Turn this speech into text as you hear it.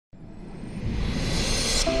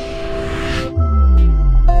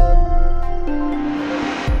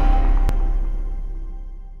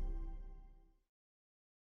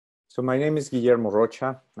So my name is Guillermo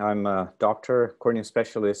Rocha. I'm a doctor, corneal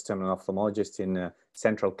specialist. I'm an ophthalmologist in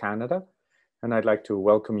Central Canada. And I'd like to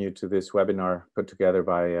welcome you to this webinar put together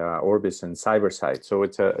by Orbis and Cybersight. So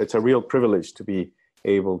it's a real privilege to be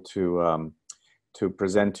able to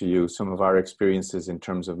present to you some of our experiences in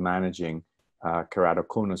terms of managing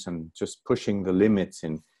keratoconus and just pushing the limits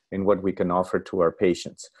in what we can offer to our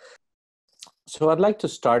patients. So I'd like to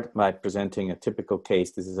start by presenting a typical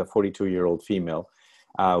case. This is a 42-year-old female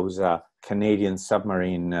who's a Canadian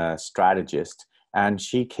submarine strategist. And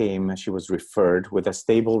she was referred with a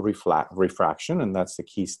stable refraction, and that's the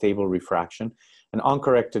key, stable refraction, an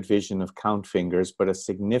uncorrected vision of count fingers, but a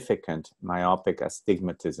significant myopic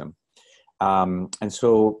astigmatism. And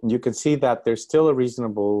so you can see that there's still a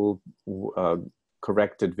reasonable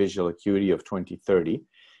corrected visual acuity of 20/30.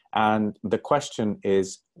 And the question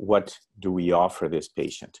is, what do we offer this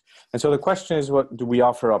patient? And so the question is, what do we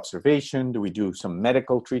offer? Observation? Do we do some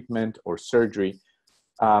medical treatment or surgery?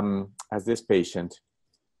 As this patient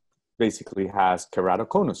basically has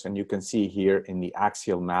keratoconus. And you can see here in the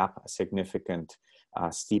axial map, a significant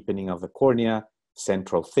steepening of the cornea,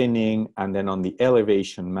 central thinning, and then on the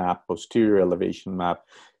elevation map, posterior elevation map,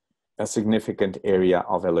 a significant area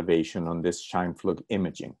of elevation on this Scheimpflug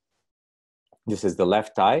imaging. This is the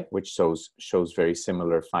left eye, which shows very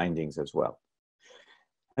similar findings as well.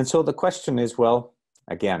 And so the question is, well,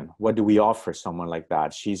 again, what do we offer someone like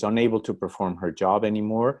that? She's unable to perform her job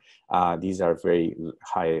anymore. These are very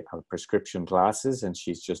high prescription glasses, and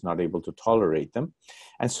she's just not able to tolerate them.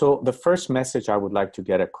 And so the first message I would like to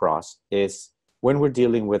get across is, when we're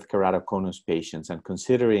dealing with keratoconus patients and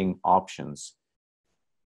considering options,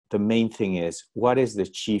 the main thing is, what is the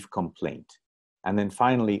chief complaint? And then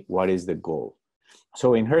finally, what is the goal?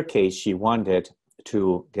 So in her case, she wanted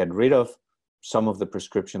to get rid of some of the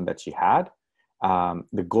prescription that she had.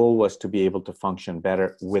 The goal was to be able to function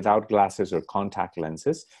better without glasses or contact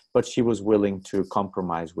lenses, but she was willing to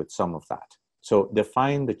compromise with some of that. So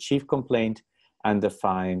define the chief complaint and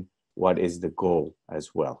define what is the goal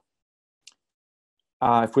as well.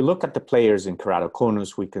 If we look at the players in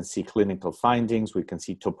keratoconus, we can see clinical findings, we can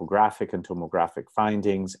see topographic and tomographic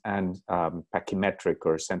findings, and pachymetric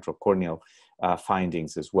or central corneal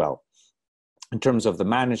findings as well. In terms of the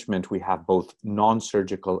management, we have both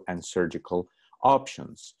non-surgical and surgical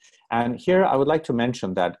options. And here I would like to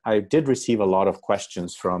mention that I did receive a lot of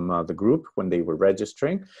questions from the group when they were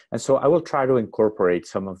registering. And so I will try to incorporate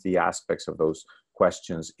some of the aspects of those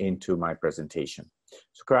questions into my presentation.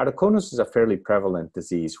 So keratoconus is a fairly prevalent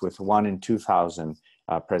disease with 1 in 2,000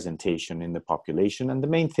 presentation in the population. And the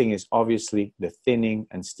main thing is obviously the thinning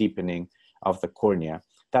and steepening of the cornea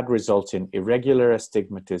that results in irregular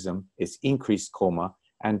astigmatism, is increased coma,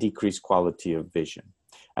 and decreased quality of vision.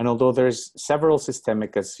 And although there's several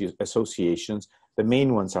systemic associations, the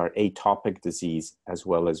main ones are atopic disease as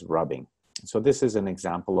well as rubbing. So this is an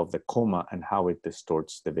example of the coma and how it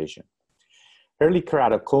distorts the vision. Early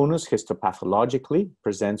keratoconus histopathologically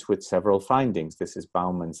presents with several findings. This is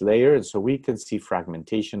Bauman's layer, and so we can see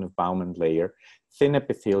fragmentation of Bauman layer, thin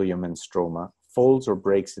epithelium and stroma, folds or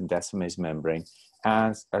breaks in Descemet's membrane,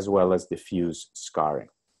 as well as diffuse scarring.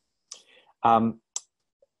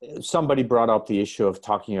 Somebody brought up the issue of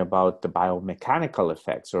talking about the biomechanical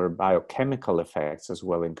effects or biochemical effects as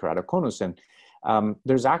well in keratoconus. And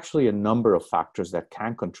there's actually a number of factors that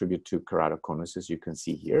can contribute to keratoconus, as you can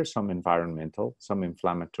see here, some environmental, some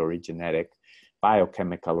inflammatory, genetic,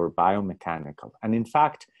 biochemical, or biomechanical. And in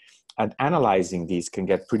fact, analyzing these can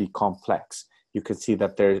get pretty complex. You can see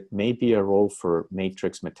that there may be a role for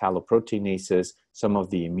matrix metalloproteinases, some of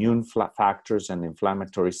the immune factors and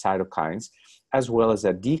inflammatory cytokines, as well as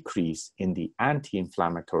a decrease in the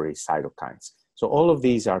anti-inflammatory cytokines. So all of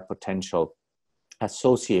these are potential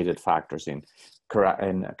associated factors in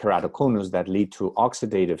keratoconus that lead to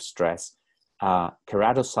oxidative stress,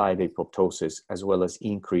 keratocyte apoptosis, as well as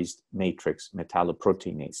increased matrix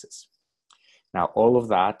metalloproteinases. Now, all of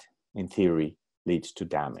that, in theory, leads to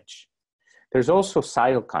damage. There's also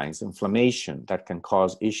cytokines, inflammation, that can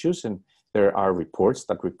cause issues, and there are reports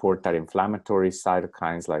that report that inflammatory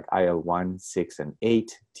cytokines like IL-1, 6, and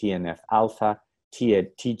 8, TNF-alpha,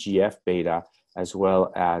 TGF-beta, as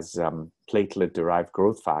well as platelet-derived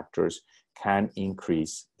growth factors can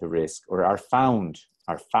increase the risk, or are found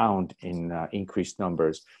in increased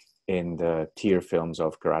numbers in the tear films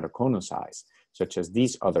of keratoconus eyes, such as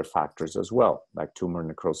these other factors as well, like tumor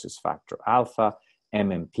necrosis factor alpha,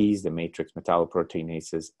 MMPs, the matrix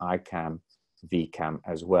metalloproteinases, ICAM, VCAM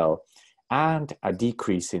as well, and a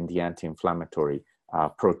decrease in the anti-inflammatory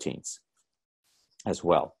proteins as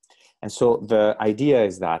well. And so the idea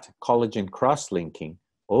is that collagen cross-linking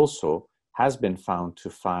also has been found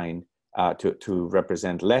to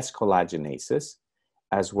represent less collagenases,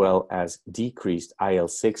 as well as decreased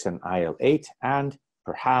IL-6 and IL-8, and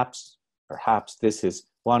perhaps this is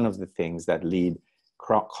one of the things that lead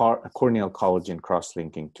corneal collagen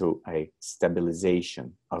cross-linking to a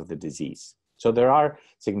stabilization of the disease. So there are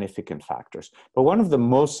significant factors, but one of the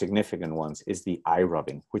most significant ones is the eye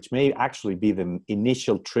rubbing, which may actually be the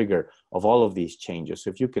initial trigger of all of these changes. So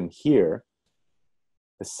if you can hear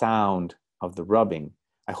the sound of the rubbing,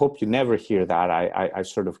 I hope you never hear that. I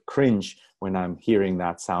sort of cringe when I'm hearing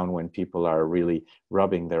that sound when people are really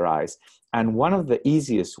rubbing their eyes. And one of the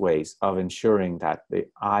easiest ways of ensuring that the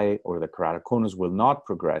eye or the keratoconus will not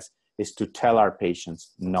progress is to tell our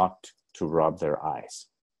patients not to rub their eyes,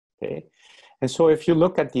 okay? And so if you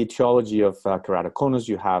look at the etiology of keratoconus,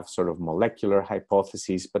 you have sort of molecular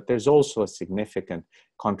hypotheses, but there's also a significant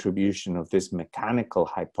contribution of this mechanical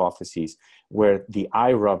hypothesis where the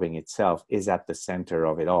eye rubbing itself is at the center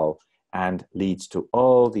of it all and leads to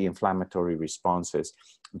all the inflammatory responses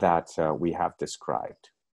that we have described.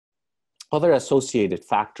 Other associated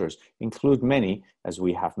factors include many, as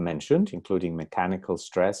we have mentioned, including mechanical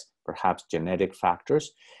stress, perhaps genetic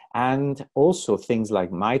factors, and also things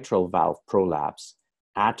like mitral valve prolapse,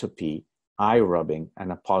 atopy, eye rubbing,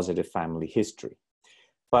 and a positive family history.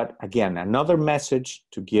 But again, another message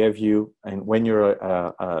to give you, and when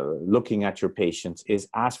you're looking at your patients, is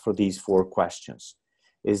ask for these 4 questions.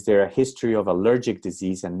 Is there a history of allergic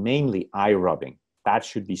disease and mainly eye rubbing? That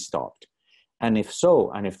should be stopped. And if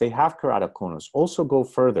so, and if they have keratoconus, also go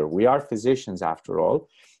further. We are physicians after all.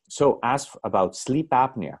 So ask about sleep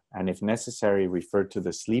apnea, and if necessary, refer to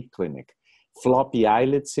the sleep clinic, floppy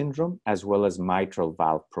eyelid syndrome, as well as mitral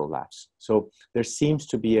valve prolapse. So there seems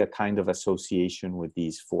to be a kind of association with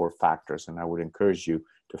these 4 factors, and I would encourage you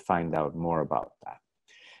to find out more about that.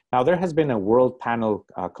 Now, there has been a world panel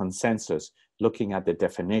consensus looking at the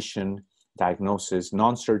definition, diagnosis,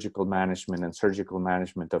 non-surgical management, and surgical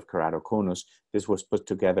management of keratoconus. This was put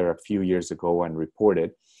together a few years ago and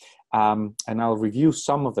reported. And I'll review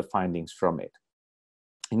some of the findings from it.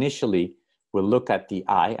 Initially, we'll look at the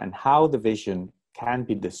eye and how the vision can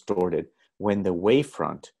be distorted when the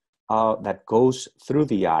wavefront that goes through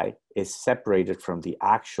the eye is separated from the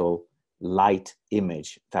actual light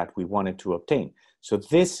image that we wanted to obtain. So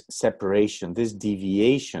this separation, this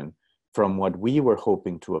deviation from what we were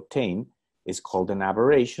hoping to obtain is called an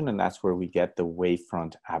aberration, and that's where we get the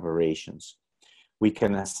wavefront aberrations. We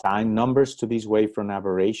can assign numbers to these wavefront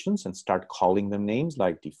aberrations and start calling them names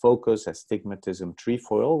like defocus, astigmatism,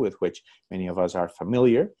 trefoil, with which many of us are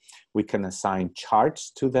familiar. We can assign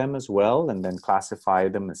charts to them as well and then classify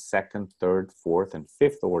them as 2nd, 3rd, 4th, and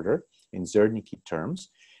 5th order in Zernike terms.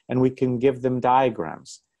 And we can give them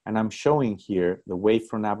diagrams. And I'm showing here the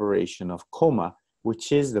wavefront aberration of coma,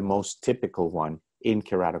 which is the most typical one in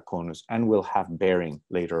keratoconus and will have bearing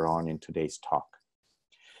later on in today's talk.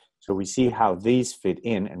 So we see how these fit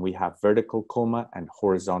in, and we have vertical coma and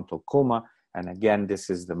horizontal coma. And again, this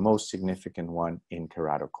is the most significant one in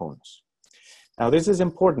keratoconus. Now, this is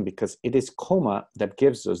important because it is coma that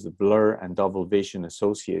gives us the blur and double vision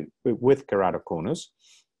associated with keratoconus.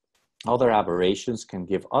 Other aberrations can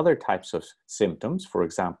give other types of symptoms. For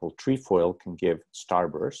example, trefoil can give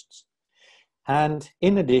starbursts. And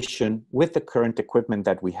in addition, with the current equipment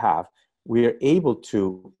that we have, we are able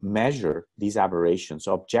to measure these aberrations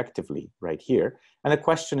objectively right here. And the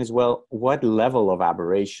question is, well, what level of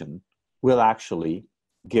aberration will actually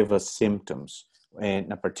give us symptoms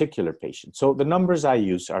in a particular patient? So the numbers I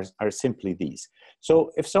use are simply these.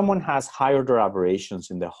 So if someone has high order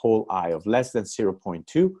aberrations in the whole eye of less than 0.2,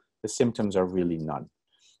 the symptoms are really none.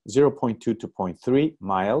 0.2 to 0.3,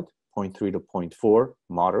 mild, 0.3 to 0.4,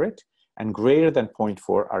 moderate, and greater than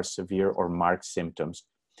 0.4 are severe or marked symptoms.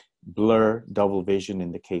 Blur, double vision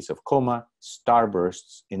in the case of coma,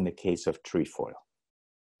 starbursts in the case of trefoil.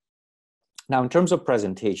 Now, in terms of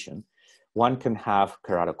presentation, one can have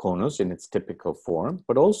keratoconus in its typical form,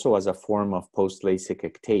 but also as a form of post-LASIK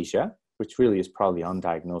ectasia, which really is probably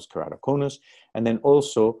undiagnosed keratoconus, and then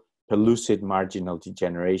also pellucid marginal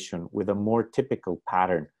degeneration with a more typical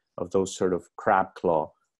pattern of those sort of crab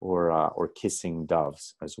claw or kissing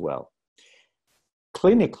doves as well.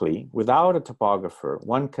 Clinically, without a topographer,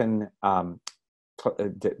 one can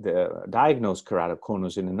diagnose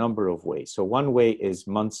keratoconus in a number of ways. So one way is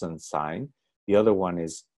Munson's sign. The other one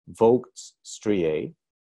is Vogt's striae,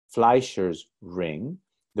 Fleischer's ring,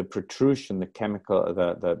 the protrusion,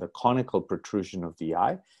 the conical protrusion of the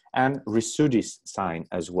eye, and Risudi's sign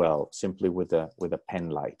as well, simply with a pen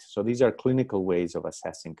light. So these are clinical ways of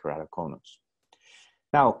assessing keratoconus.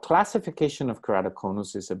 Now, classification of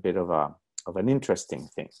keratoconus is a bit of an interesting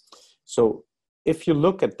thing. So if you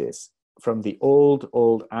look at this from the old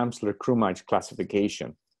Amsler-Krumage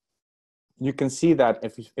classification, you can see that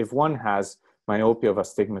if one has myopia of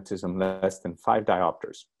astigmatism less than 5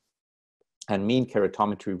 diopters and mean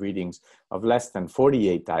keratometry readings of less than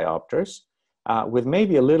 48 diopters, with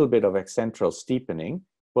maybe a little bit of excentral steepening,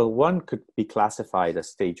 well, one could be classified as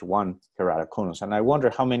stage 1 keratoconus. And I wonder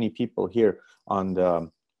how many people here on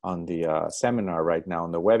the seminar right now,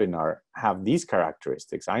 on the webinar, have these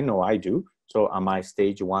characteristics. I know I do. So am I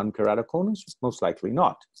stage 1 keratoconus? Most likely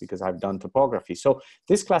not, because I've done topography. So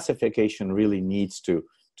this classification really needs to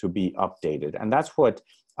be updated. And that's what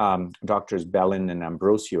Doctors Bellin and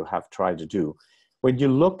Ambrosio have tried to do. When you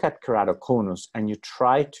look at keratoconus and you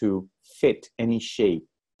try to fit any shape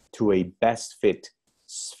to a best fit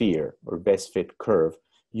sphere or best fit curve,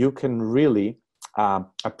 you can really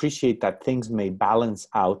appreciate that things may balance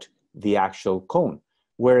out the actual cone.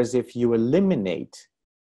 Whereas if you eliminate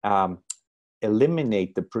the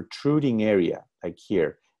protruding area, like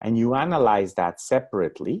here, and you analyze that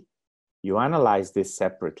separately,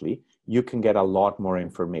 you can get a lot more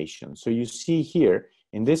information. So you see here,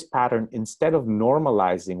 in this pattern, instead of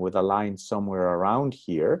normalizing with a line somewhere around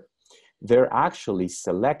here, they're actually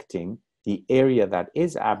selecting the area that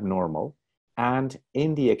is abnormal, and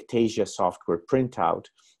in the Ectasia software printout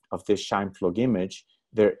of this Scheimpflug image,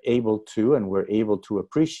 they're able to, and we're able to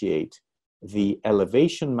appreciate the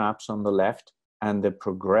elevation maps on the left and the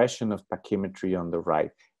progression of pachymetry on the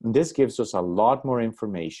right. And this gives us a lot more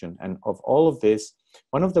information. And of all of this,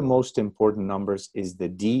 one of the most important numbers is the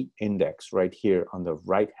D index right here on the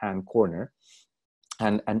right-hand corner.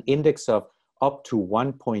 And an index of up to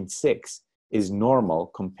 1.6 is normal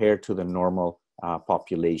compared to the normal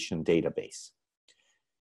population database.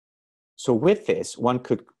 So with this, one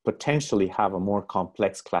could potentially have a more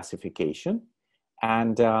complex classification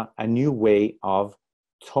and a new way of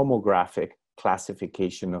tomographic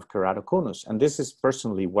classification of keratoconus. And this is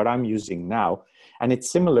personally what I'm using now. And it's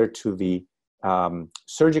similar to the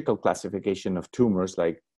surgical classification of tumors,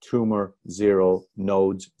 like tumor 0,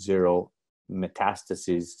 nodes 0,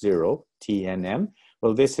 metastases 0, TNM.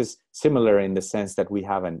 Well, this is similar in the sense that we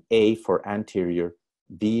have an A for anterior,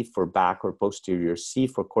 B for back or posterior, C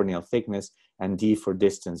for corneal thickness, and D for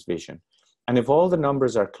distance vision. And if all the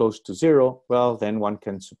numbers are close to 0, well, then one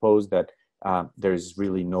can suppose that there's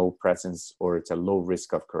really no presence, or it's a low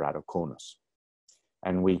risk of keratoconus.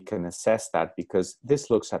 And we can assess that because this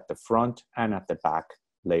looks at the front and at the back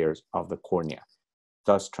layers of the cornea,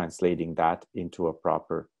 thus translating that into a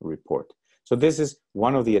proper report. So this is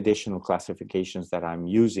one of the additional classifications that I'm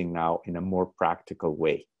using now in a more practical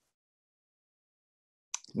way.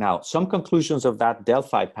 Now, some conclusions of that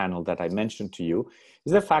Delphi panel that I mentioned to you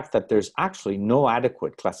is the fact that there's actually no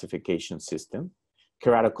adequate classification system.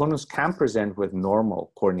 Keratoconus can present with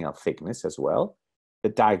normal corneal thickness as well. The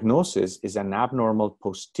diagnosis is an abnormal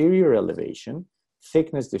posterior elevation.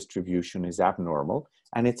 Thickness distribution is abnormal,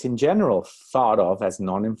 and it's in general thought of as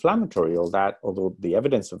non-inflammatory, although the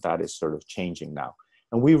evidence of that is sort of changing now.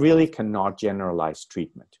 And we really cannot generalize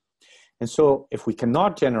treatment. And so if we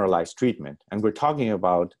cannot generalize treatment, and we're talking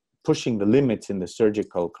about pushing the limits in the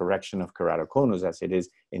surgical correction of keratoconus as it is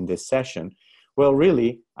in this session, well,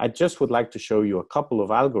 really, I just would like to show you a couple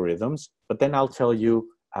of algorithms, but then I'll tell you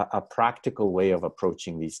a practical way of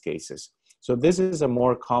approaching these cases. So this is a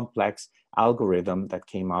more complex algorithm that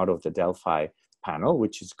came out of the Delphi panel,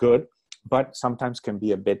 which is good, but sometimes can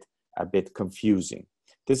be a bit confusing.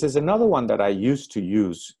 This is another one that I used to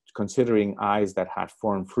use considering eyes that had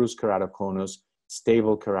formed fruus keratoconus,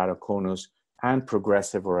 stable keratoconus, and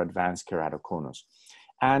progressive or advanced keratoconus.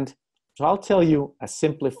 And so I'll tell you a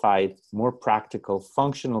simplified, more practical,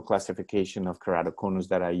 functional classification of keratoconus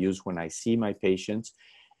that I use when I see my patients,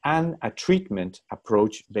 and a treatment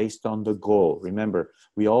approach based on the goal. Remember,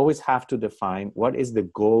 we always have to define what is the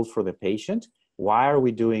goal for the patient. Why are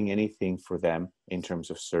we doing anything for them in terms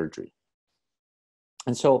of surgery?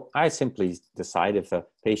 And so I simply decide if the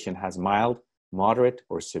patient has mild, moderate,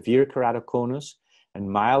 or severe keratoconus. And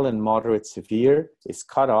mild and moderate severe is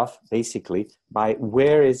cut off basically by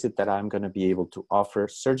where is it that I'm going to be able to offer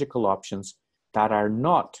surgical options that are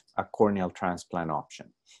not a corneal transplant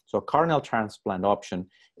option. So a corneal transplant option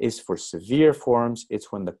is for severe forms.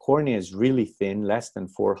 It's when the cornea is really thin, less than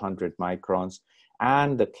 400 microns,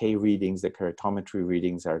 and the K readings, the keratometry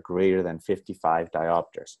readings, are greater than 55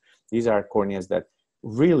 diopters. These are corneas that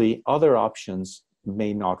really other options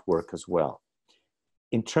may not work as well.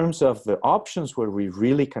 In terms of the options where we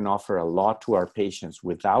really can offer a lot to our patients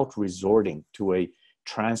without resorting to a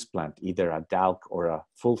transplant, either a DALC or a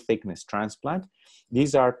full thickness transplant,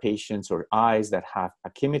 these are patients or eyes that have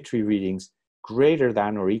pachymetry readings greater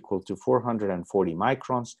than or equal to 440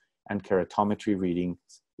 microns and keratometry readings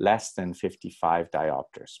less than 55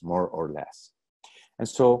 diopters, more or less. And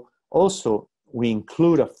so also we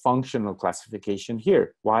include a functional classification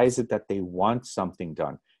here. Why is it that they want something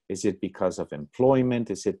done? Is it because of employment?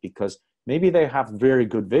 Is it because maybe they have very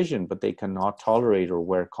good vision, but they cannot tolerate or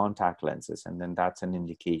wear contact lenses? And then that's an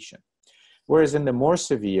indication. Whereas in the more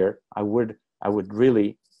severe, I would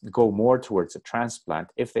really go more towards a transplant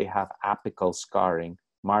if they have apical scarring,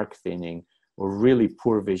 mark thinning, or really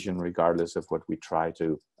poor vision, regardless of what we try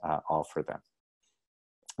to offer them.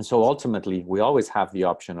 And so ultimately, we always have the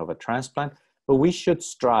option of a transplant, but we should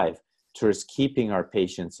strive towards keeping our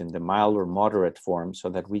patients in the mild or moderate form so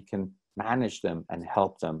that we can manage them and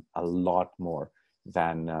help them a lot more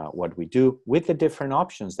than what we do with the different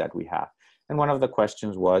options that we have. And one of the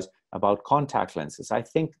questions was about contact lenses. I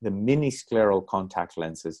think the mini-scleral contact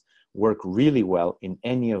lenses work really well in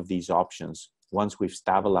any of these options once we've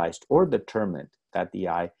stabilized or determined that the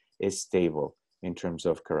eye is stable in terms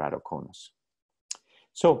of keratoconus.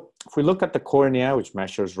 So if we look at the cornea, which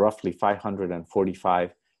measures roughly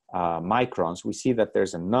 545 microns, we see that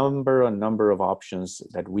there's a number of options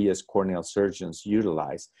that we as corneal surgeons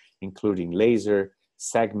utilize, including laser,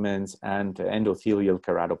 segments, and endothelial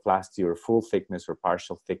keratoplasty, or full thickness or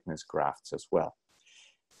partial thickness grafts as well.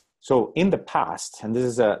 So in the past, and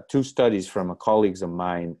this is two studies from colleagues of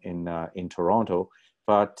mine in Toronto,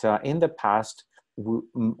 but in the past,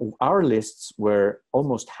 our lists were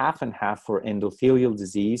almost half and half for endothelial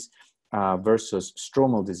disease versus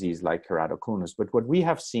stromal disease like keratoconus. But what we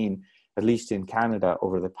have seen, at least in Canada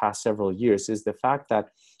over the past several years, is the fact that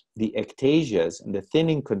the ectasias and the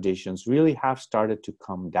thinning conditions really have started to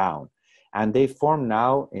come down. And they form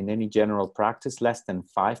now, in any general practice, less than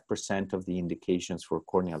 5% of the indications for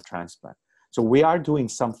corneal transplant. So we are doing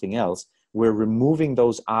something else. We're removing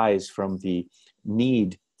those eyes from the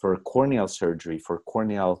need for corneal surgery, for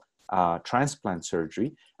corneal transplant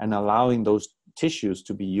surgery, and allowing those tissues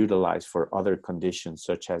to be utilized for other conditions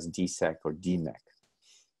such as DSEC or DMEC.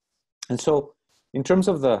 And so in terms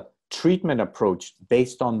of the treatment approach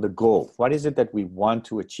based on the goal, what is it that we want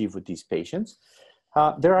to achieve with these patients?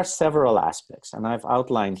 There are several aspects, and I've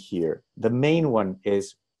outlined here. The main one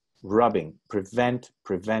is rubbing, prevent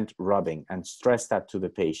rubbing, and stress that to the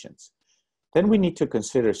patients. Then we need to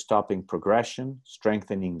consider stopping progression,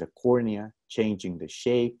 strengthening the cornea, changing the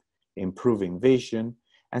shape, improving vision.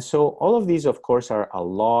 And so all of these, of course, are a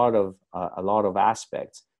lot of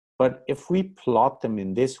aspects. But if we plot them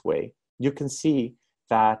in this way, you can see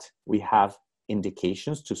that we have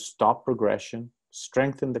indications to stop progression,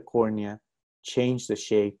 strengthen the cornea, change the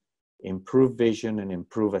shape, improve vision, and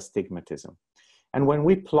improve astigmatism. And when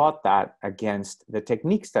we plot that against the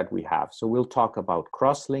techniques that we have, so we'll talk about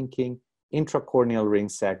cross-linking, intracorneal ring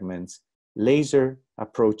segments, laser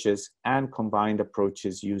approaches, and combined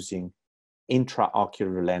approaches using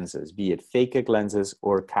intraocular lenses, be it phakic lenses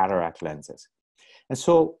or cataract lenses. And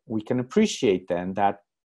so we can appreciate then that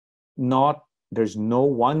there's no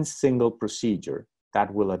one single procedure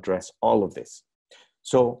that will address all of this.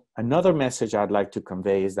 So another message I'd like to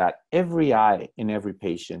convey is that every eye in every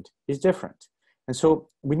patient is different. And so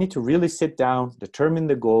we need to really sit down, determine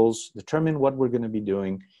the goals, determine what we're going to be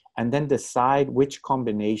doing, and then decide which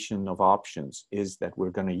combination of options is that we're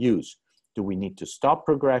going to use. Do we need to stop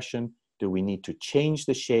progression? Do we need to change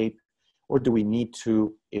the shape? Or do we need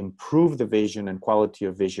to improve the vision and quality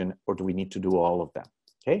of vision? Or do we need to do all of them?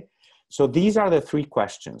 Okay. So these are the three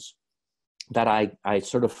questions that I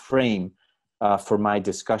sort of frame for my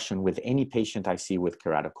discussion with any patient I see with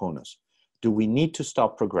keratoconus. Do we need to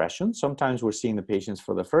stop progression? Sometimes we're seeing the patients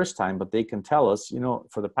for the first time, but they can tell us,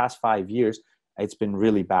 for the past 5 years, it's been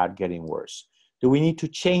really bad, getting worse. Do we need to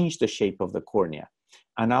change the shape of the cornea?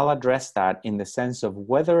 And I'll address that in the sense of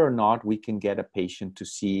whether or not we can get a patient to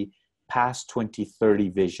see past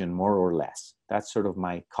 20/30 vision, more or less. That's sort of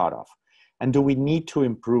my cutoff. And do we need to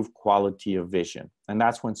improve quality of vision? And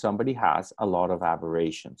that's when somebody has a lot of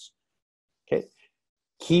aberrations. Okay.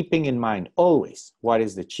 Keeping in mind always what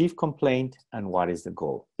is the chief complaint and what is the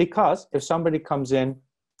goal. Because if somebody comes in,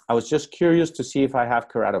 I was just curious to see if I have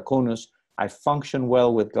keratoconus, I function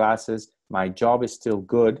well with glasses, my job is still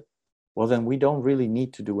good, well, then we don't really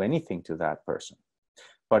need to do anything to that person.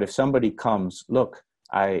 But if somebody comes, look,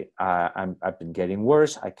 I've been getting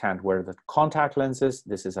worse, I can't wear the contact lenses,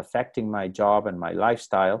 this is affecting my job and my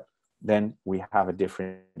lifestyle, then we have a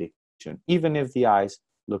different indication, even if the eyes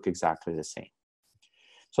look exactly the same.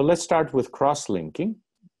 So let's start with cross-linking.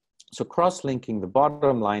 So cross-linking, the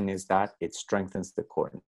bottom line is that it strengthens the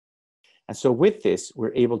cornea. And so with this,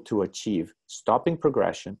 we're able to achieve stopping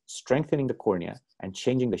progression, strengthening the cornea, and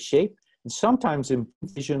changing the shape, and sometimes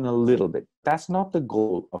improve vision a little bit. That's not the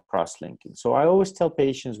goal of cross-linking. So I always tell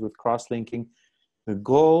patients with cross-linking, the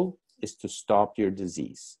goal is to stop your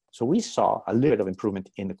disease. So we saw a little bit of improvement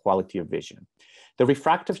in the quality of vision. The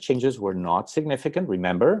refractive changes were not significant.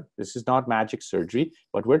 Remember, this is not magic surgery.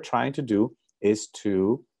 What we're trying to do is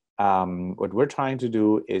to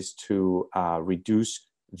reduce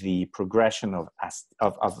the progression of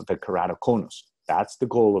the keratoconus. That's the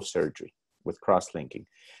goal of surgery with cross-linking.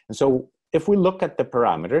 And so if we look at the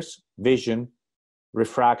parameters, vision,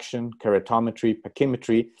 refraction, keratometry,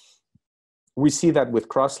 pachymetry, we see that with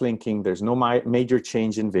cross-linking, there's no major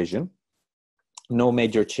change in vision, no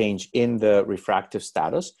major change in the refractive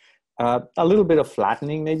status, a little bit of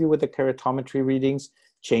flattening maybe with the keratometry readings,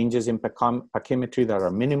 changes in pachymetry that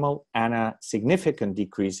are minimal, and a significant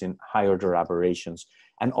decrease in high-order aberrations.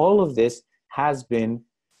 And all of this has been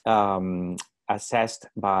assessed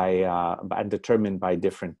and determined by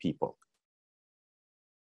different people.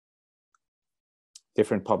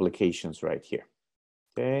 Different publications right here,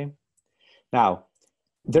 okay? Now,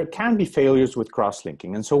 there can be failures with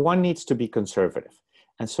cross-linking, and so one needs to be conservative.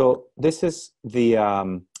 And so this is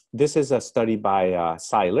a study by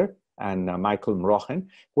Seiler and Michael Mrochen,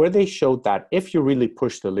 where they showed that if you really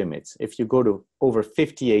push the limits, if you go to over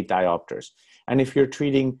 58 diopters, and if you're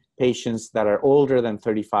treating patients that are older than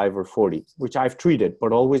 35 or 40, which I've treated,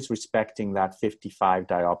 but always respecting that 55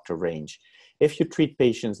 diopter range. If you treat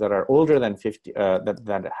patients that are older than 50,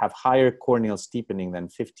 that have higher corneal steepening than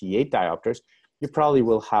 58 diopters, you probably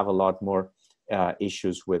will have a lot more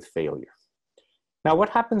issues with failure. Now, what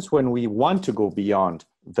happens when we want to go beyond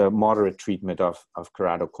the moderate treatment of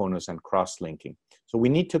keratoconus and cross-linking? So we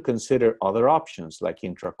need to consider other options like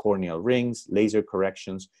intracorneal rings, laser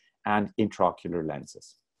corrections, and intraocular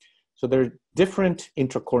lenses. So there are different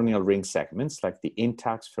intracorneal ring segments like the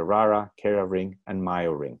Intax, Ferrara, Kera ring, and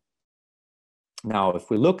Mayo ring. Now,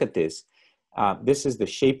 if we look at this, this is the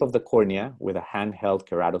shape of the cornea with a handheld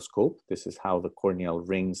keratoscope. This is how the corneal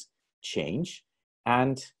rings change.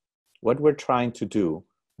 And what we're trying to do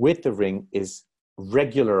with the ring is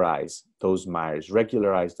regularize those mires,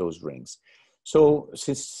 regularize those rings. So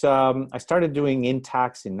since I started doing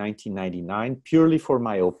Intacs in 1999, purely for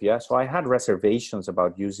myopia, so I had reservations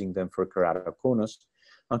about using them for keratoconus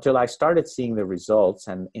until I started seeing the results.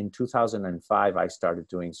 And in 2005, I started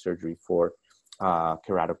doing surgery for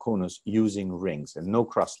keratoconus using rings and no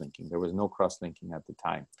cross-linking. There was no cross-linking at the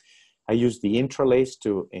time. I used the intralace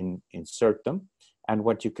to insert them. And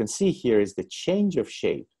what you can see here is the change of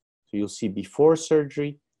shape. So you'll see before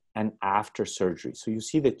surgery and after surgery. So you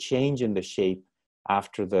see the change in the shape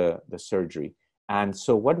after the surgery. And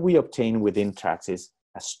so what we obtain with Intacs is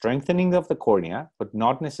a strengthening of the cornea, but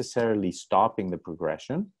not necessarily stopping the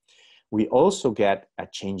progression. We also get a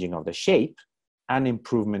changing of the shape and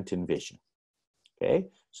improvement in vision. Okay,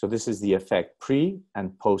 so this is the effect pre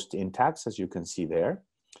and post Intacs, as you can see there.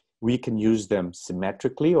 We can use them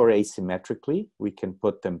symmetrically or asymmetrically. We can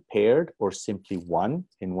put them paired or simply one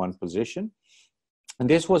in one position. And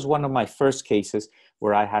this was one of my first cases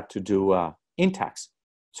where I had to do Intacs.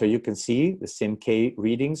 So you can see the SIM-K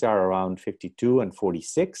readings are around 52 and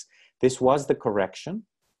 46. This was the correction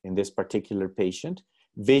in this particular patient.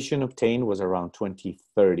 Vision obtained was around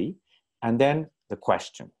 20/30. And then the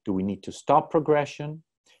question, do we need to stop progression?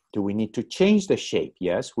 Do we need to change the shape?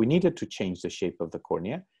 Yes, we needed to change the shape of the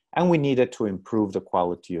cornea, and we needed to improve the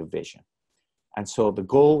quality of vision. And so the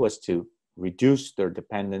goal was to reduce their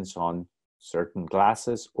dependence on certain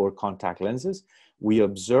glasses or contact lenses. We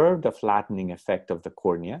observed a flattening effect of the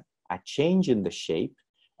cornea, a change in the shape,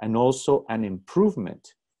 and also an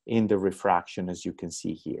improvement in the refraction, as you can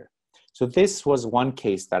see here. So this was one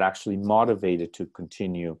case that actually motivated to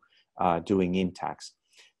continue doing Intacs.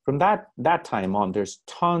 From that time on, there's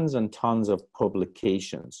tons and tons of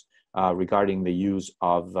publications regarding the use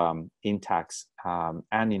of Intacs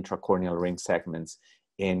and intracorneal ring segments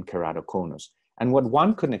in keratoconus. And what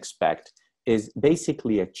one can expect is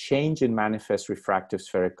basically a change in manifest refractive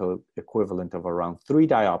spherical equivalent of around 3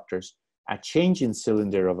 diopters, a change in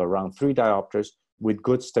cylinder of around 3 diopters with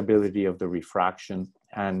good stability of the refraction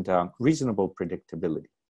and reasonable predictability.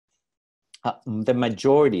 The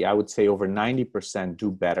majority, I would say over 90%, do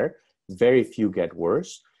better. Very few get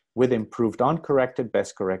worse, with improved uncorrected,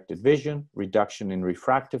 best corrected vision, reduction in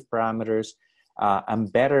refractive parameters,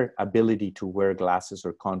 and better ability to wear glasses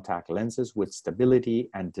or contact lenses with stability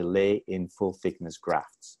and delay in full thickness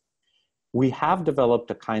grafts. We have developed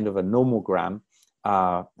a kind of a nomogram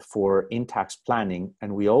for Intacs planning,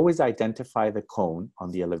 and we always identify the cone on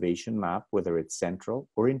the elevation map, whether it's central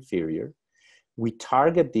or inferior. We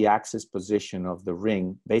target the axis position of the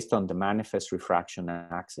ring based on the manifest refraction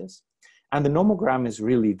axis. And the nomogram is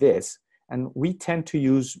really this. And we tend to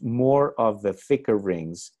use more of the thicker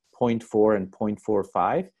rings, 0.4 and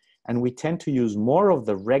 0.45. And we tend to use more of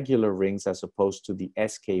the regular rings as opposed to the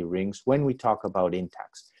SK rings when we talk about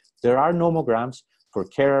intacts. There are nomograms for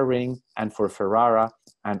Kera ring and for Ferrara,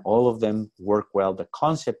 and all of them work well. The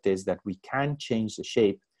concept is that we can change the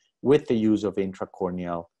shape with the use of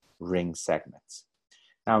intracorneal ring segments.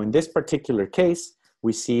 Now, in this particular case,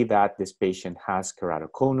 we see that this patient has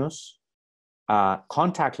keratoconus,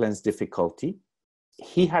 contact lens difficulty.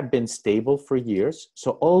 He had been stable for years,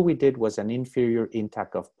 so all we did was an inferior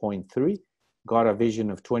intact of 0.3, got a vision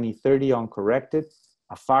of 20/30 uncorrected,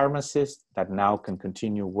 a pharmacist that now can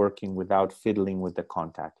continue working without fiddling with the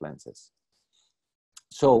contact lenses.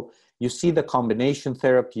 So you see the combination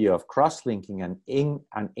therapy of cross-linking and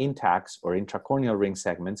intacts or intracorneal ring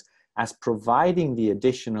segments as providing the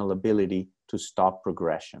additional ability to stop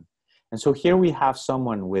progression. And so here we have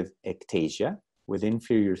someone with ectasia, with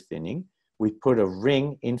inferior thinning. We put a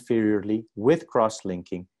ring inferiorly with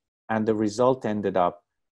cross-linking, and the result ended up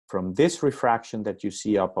from this refraction that you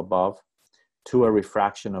see up above to a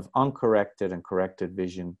refraction of uncorrected and corrected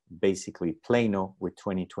vision, basically plano with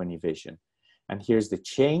 20/20 vision. And here's the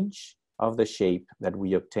change of the shape that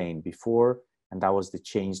we obtained before, and that was the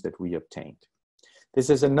change that we obtained. This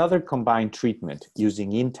is another combined treatment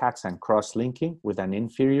using intacts and cross-linking with an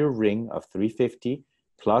inferior ring of 350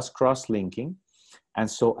 plus cross-linking. And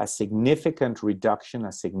so a significant reduction,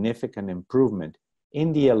 a significant improvement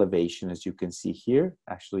in the elevation, as you can see here,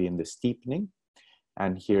 actually in the steepening.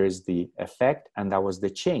 And here's the effect, and that was the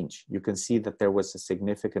change. You can see that there was a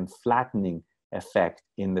significant flattening effect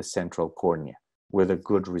in the central cornea with a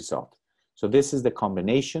good result. So this is the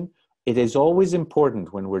combination. It is always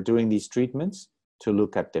important when we're doing these treatments to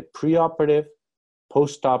look at the preoperative,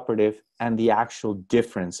 postoperative, and the actual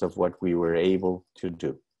difference of what we were able to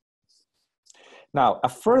do. Now, a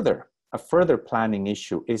further planning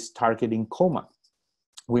issue is targeting coma.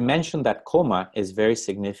 We mentioned that coma is very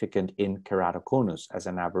significant in keratoconus as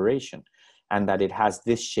an aberration, and that it has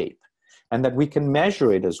this shape, and that we can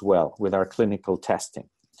measure it as well with our clinical testing.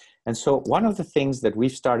 And so one of the things that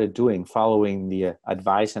we've started doing following the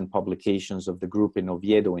advice and publications of the group in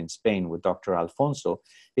Oviedo in Spain with Dr. Alfonso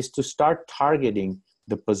is to start targeting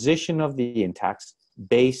the position of the intacts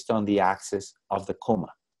based on the axis of the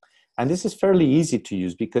coma. And this is fairly easy to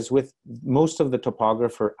use because with most of the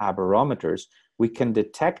topographer aberrometers, we can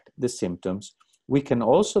detect the symptoms. We can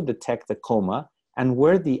also detect the coma and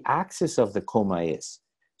where the axis of the coma is.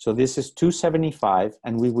 So this is 275,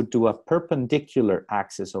 and we would do a perpendicular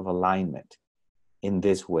axis of alignment in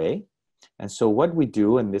this way. And so what we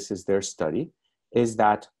do, and this is their study, is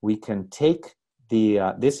that we can take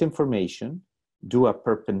this information, do a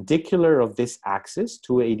perpendicular of this axis,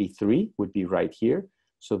 283 would be right here.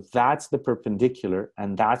 So that's the perpendicular,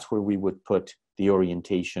 and that's where we would put the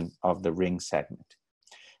orientation of the ring segment.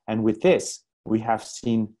 And with this, we have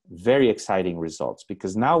seen very exciting results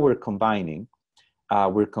because now we're combining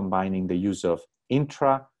the use of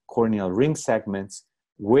intracorneal ring segments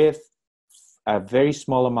with a very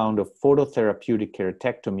small amount of phototherapeutic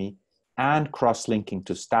keratectomy and cross-linking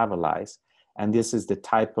to stabilize. And this is the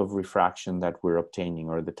type of refraction that we're obtaining,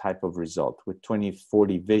 or the type of result with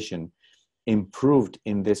 20/40 vision improved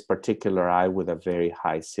in this particular eye with a very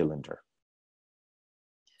high cylinder,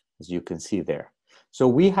 as you can see there. So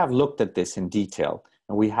we have looked at this in detail,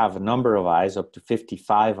 and we have a number of eyes, up to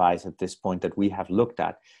 55 eyes at this point that we have looked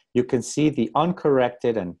at. You can see the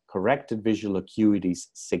uncorrected and corrected visual acuities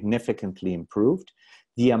significantly improved.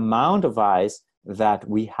 The amount of eyes that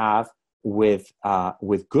we have with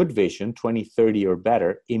good vision, 20/30 or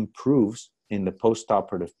better, improves in the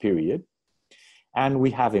postoperative period. And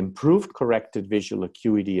we have improved corrected visual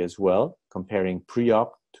acuity as well, comparing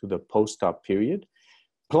pre-op to the post-op period,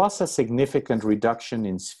 plus a significant reduction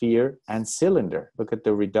in sphere and cylinder. Look at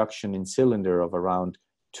the reduction in cylinder of around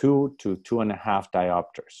 2 to 2.5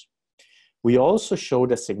 diopters. We also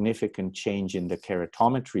showed a significant change in the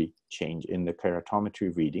keratometry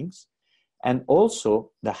readings, and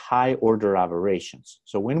also the high order aberrations.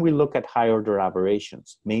 So when we look at high order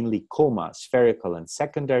aberrations, mainly coma, spherical, and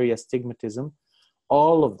secondary astigmatism,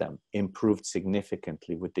 all of them improved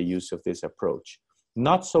significantly with the use of this approach.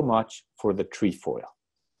 Not so much for the trefoil.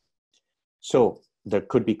 So there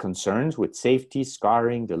could be concerns with safety,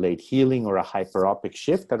 scarring, delayed healing, or a hyperopic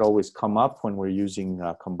shift that always come up when we're using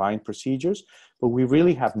combined procedures, but we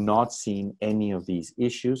really have not seen any of these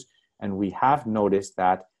issues, and we have noticed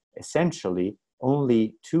that essentially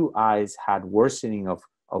only 2 eyes had worsening of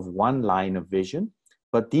one line of vision,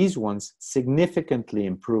 but these ones significantly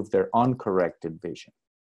improved their uncorrected vision.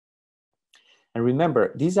 And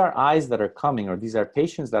remember, these are eyes that are coming, or these are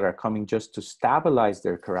patients that are coming just to stabilize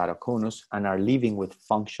their keratoconus and are leaving with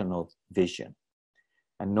functional vision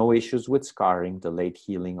and no issues with scarring, delayed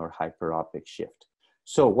healing, or hyperopic shift.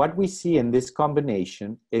 So what we see in this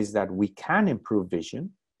combination is that we can improve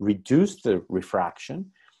vision, reduce the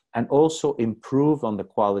refraction, and also improve on the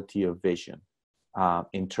quality of vision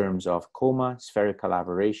in terms of coma, spherical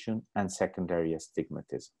aberration, and secondary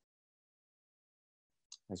astigmatism,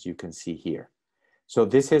 as you can see here. So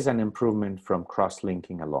this is an improvement from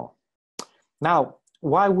cross-linking alone. Now,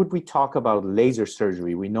 why would we talk about laser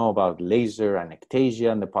surgery? We know about laser and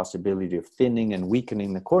ectasia and the possibility of thinning and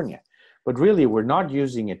weakening the cornea. But really, we're not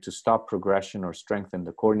using it to stop progression or strengthen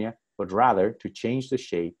the cornea, but rather to change the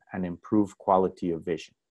shape and improve quality of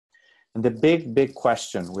vision. And the big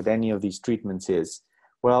question with any of these treatments is,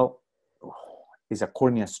 well, is a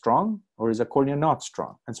cornea strong or is a cornea not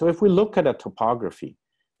strong? And so if we look at a topography,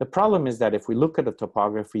 the problem is that if we look at a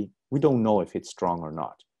topography, we don't know if it's strong or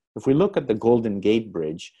not. If we look at the Golden Gate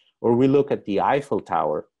Bridge or we look at the Eiffel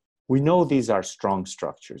Tower, we know these are strong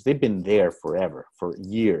structures. They've been there forever, for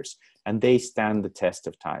years, and they stand the test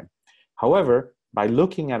of time. However, by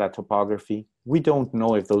looking at a topography, we don't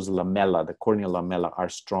know if those lamella, the corneal lamella, are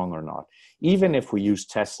strong or not. Even if we use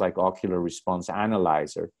tests like ocular response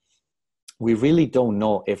analyzer, we really don't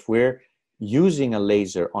know if we're using a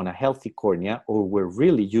laser on a healthy cornea or we're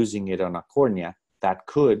really using it on a cornea that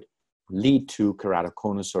could lead to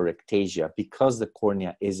keratoconus or ectasia because the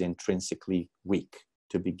cornea is intrinsically weak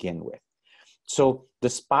to begin with. So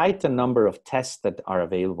despite the number of tests that are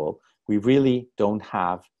available, we really don't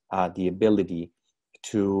have the ability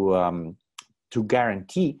to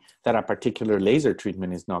guarantee that a particular laser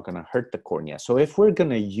treatment is not going to hurt the cornea. So if we're going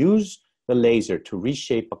to use the laser to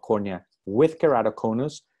reshape a cornea with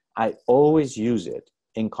keratoconus, I always use it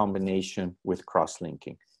in combination with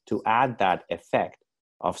cross-linking to add that effect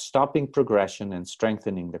of stopping progression and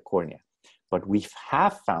strengthening the cornea. But we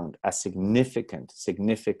have found a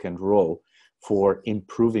significant role for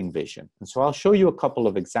improving vision. And so I'll show you a couple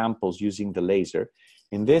of examples using the laser.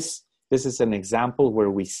 In this is an example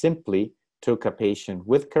where we simply took a patient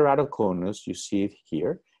with keratoconus, you see it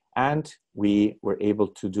here, and we were able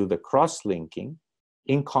to do the cross-linking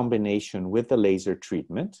in combination with the laser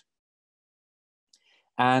treatment.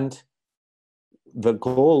 And the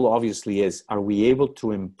goal obviously is, are we able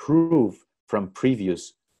to improve from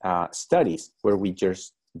previous studies where we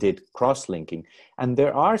just did cross-linking? And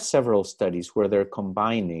there are several studies where they're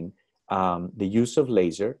combining the use of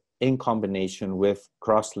laser in combination with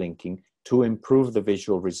cross-linking to improve the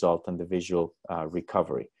visual result and the visual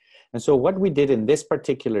recovery. And so what we did in this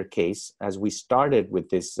particular case, as we started with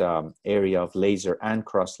this area of laser and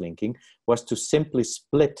cross-linking, was to simply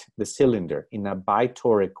split the cylinder in a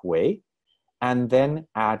bitoric way and then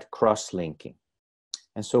add cross-linking.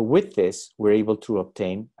 And so with this, we're able to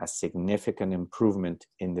obtain a significant improvement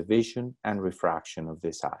in the vision and refraction of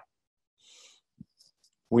this eye.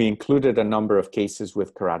 We included a number of cases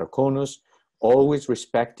with keratoconus, always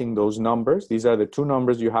respecting those numbers. These are the two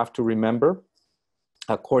numbers you have to remember.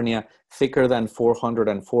 A cornea thicker than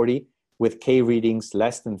 440 with K readings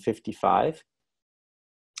less than 55.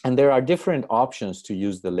 And there are different options to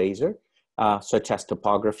use the laser, such as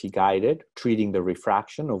topography guided, treating the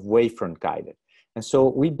refraction, of wavefront guided. And so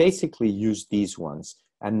we basically use these ones.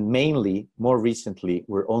 And mainly, more recently,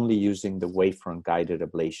 we're only using the wavefront guided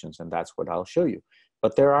ablations, and that's what I'll show you.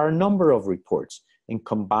 But there are a number of reports in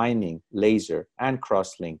combining laser and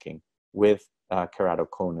cross-linking with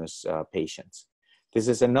keratoconus patients. This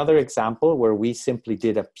is another example where we simply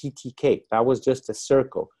did a PTK. That was just a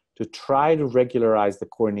circle to try to regularize the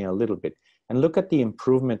cornea a little bit and look at the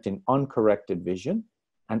improvement in uncorrected vision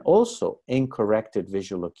and also in corrected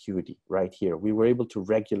visual acuity right here. We were able to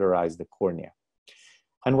regularize the cornea.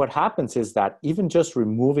 And what happens is that even just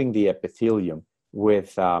removing the epithelium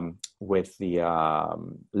with the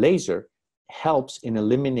laser helps in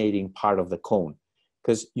eliminating part of the cone.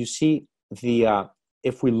 Because you see,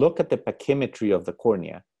 if we look at the pachymetry of the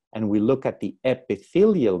cornea and we look at the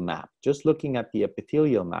epithelial map, just looking at the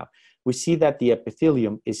epithelial map, we see that the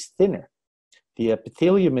epithelium is thinner. The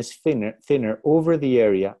epithelium is thinner over the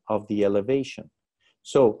area of the elevation.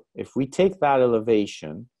 So if we take that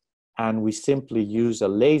elevation and we simply use a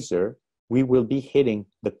laser, we will be hitting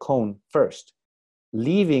the cone first,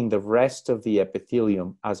 leaving the rest of the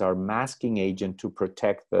epithelium as our masking agent to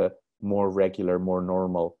protect the more regular, more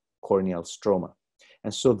normal corneal stroma.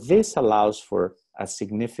 And so this allows for a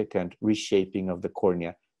significant reshaping of the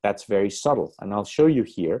cornea that's very subtle. And I'll show you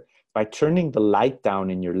here, by turning the light down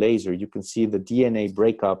in your laser, you can see the DNA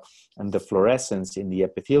breakup and the fluorescence in the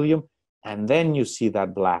epithelium And then you see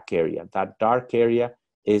that black area. That dark area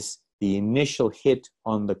is the initial hit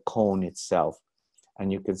on the cone itself.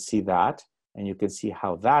 And you can see that, and you can see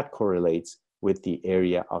how that correlates with the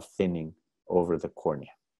area of thinning over the cornea.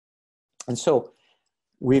 And so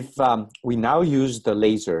we now use the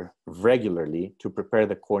laser regularly to prepare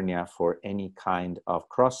the cornea for any kind of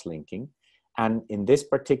cross-linking. And in this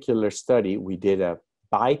particular study, we did a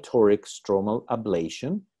bitoric stromal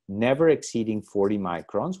ablation, never exceeding 40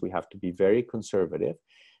 microns. We have to be very conservative.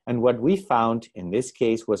 And what we found in this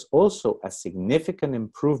case was also a significant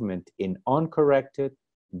improvement in uncorrected,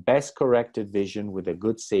 best corrected vision with a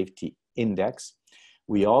good safety index.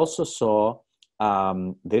 We also saw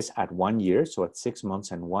this at 1 year, so at 6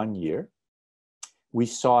 months and 1 year. We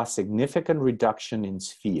saw a significant reduction in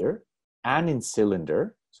sphere and in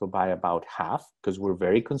cylinder, so by about half, because we're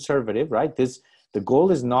very conservative, right? The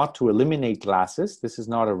goal is not to eliminate glasses. This is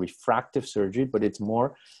not a refractive surgery, but it's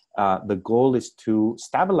more, the goal is to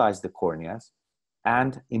stabilize the corneas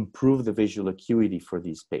and improve the visual acuity for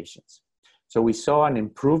these patients. So we saw an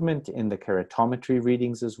improvement in the keratometry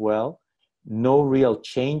readings as well. No real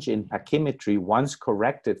change in pachymetry once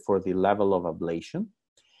corrected for the level of ablation.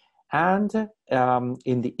 And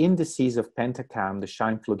in the indices of pentacam, the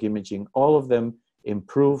shine plug imaging, all of them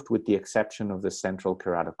improved with the exception of the central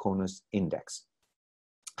keratoconus index.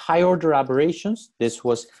 High order aberrations, this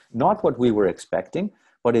was not what we were expecting,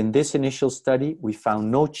 but in this initial study, we found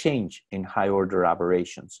no change in high order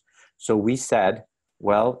aberrations. So we said,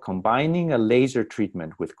 well, combining a laser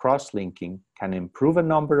treatment with cross-linking can improve a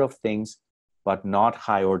number of things, but not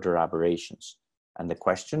high order aberrations. And the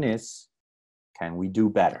question is, can we do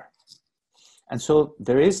better? And so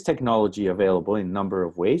there is technology available in a number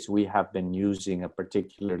of ways. We have been using a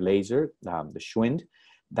particular laser, the Schwind,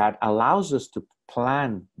 that allows us to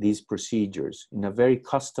plan these procedures in a very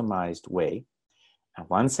customized way. And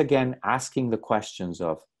once again, asking the questions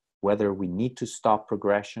of whether we need to stop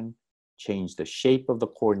progression, change the shape of the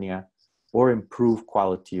cornea, or improve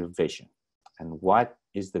quality of vision. And what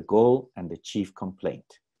is the goal and the chief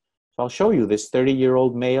complaint? So I'll show you this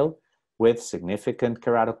 30-year-old male with significant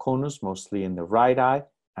keratoconus, mostly in the right eye,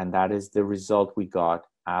 and that is the result we got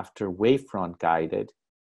after wavefront-guided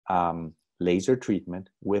laser treatment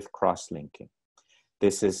with cross-linking.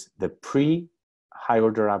 This is the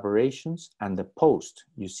pre-high-order aberrations and the post.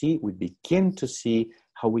 You see, we begin to see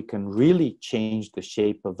how we can really change the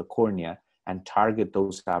shape of the cornea and target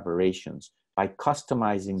those aberrations by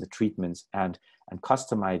customizing the treatments and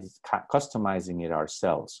customizing it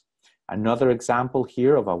ourselves. Another example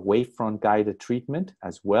here of a wavefront-guided treatment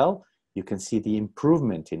as well. You can see the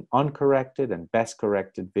improvement in uncorrected and best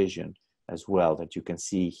corrected vision as well that you can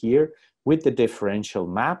see here with the differential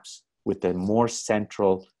maps with the more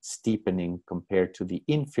central steepening compared to the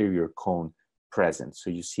inferior cone present. So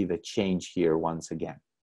you see the change here once again.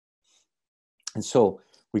 And so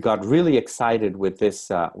we got really excited with this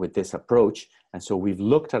approach. And so we've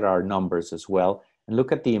looked at our numbers as well and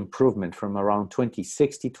look at the improvement from around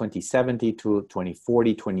 2060, 2070 to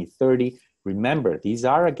 2040, 2030. Remember, these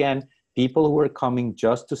are, again, people who are coming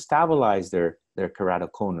just to stabilize their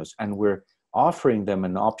keratoconus, and we're offering them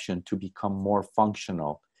an option to become more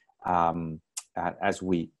functional as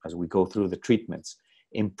we go through the treatments.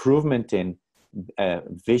 Improvement in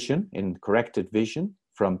vision, in corrected vision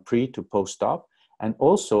from pre to post-op, and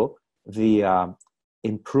also the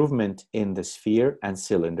improvement in the sphere and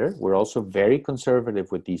cylinder. We're also very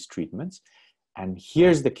conservative with these treatments. And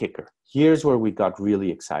here's the kicker. Here's where we got really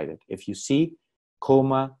excited. If you see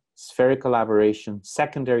coma, spherical aberration,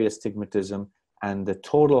 secondary astigmatism, and the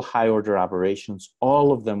total high order aberrations,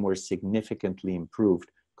 all of them were significantly improved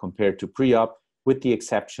compared to pre-op, with the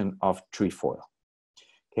exception of trefoil.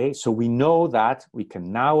 Okay, so we know that we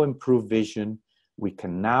can now improve vision, we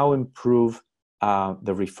can now improve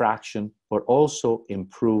the refraction, but also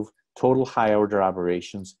improve total high order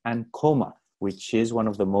aberrations and coma, which is one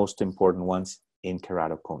of the most important ones in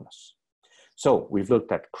keratoconus. So we've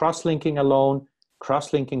looked at cross-linking alone,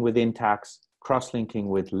 cross-linking with Intacs, cross-linking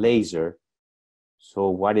with laser. So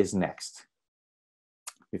what is next?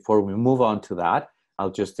 Before we move on to that,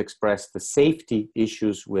 I'll just express the safety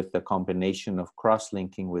issues with the combination of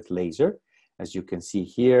cross-linking with laser. As you can see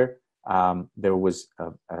here, there was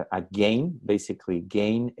a gain, basically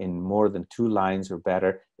gain in more than 2 lines or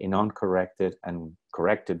better in uncorrected and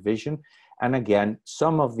corrected vision. And again,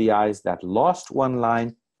 some of the eyes that lost 1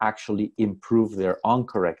 line actually improved their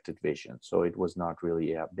uncorrected vision. So it was not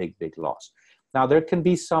really a big loss. Now, there can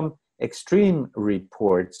be some extreme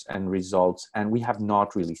reports and results, and we have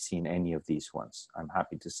not really seen any of these ones, I'm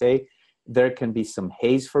happy to say. There can be some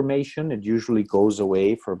haze formation. It usually goes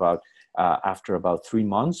away for about after about 3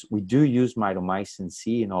 months. We do use mitomycin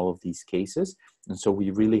C in all of these cases. And so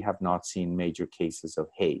we really have not seen major cases of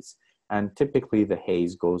haze. And typically the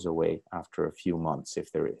haze goes away after a few months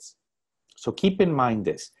if there is. So keep in mind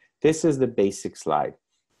this. This is the basic slide.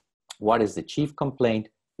 What is the chief complaint?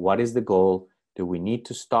 What is the goal? Do we need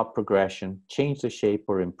to stop progression, change the shape,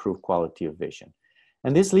 or improve quality of vision?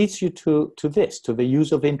 And this leads you to the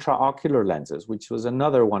use of intraocular lenses, which was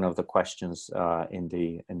another one of the questions in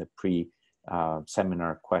the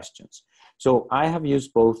pre-seminar questions. So I have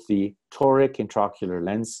used both the toric intraocular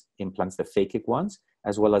lens implants, the phakic ones,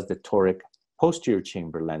 as well as the toric posterior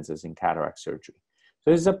chamber lenses in cataract surgery. So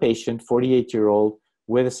this is a patient, 48-year-old,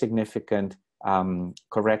 with a significant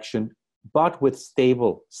correction, but with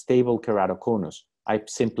stable keratoconus. I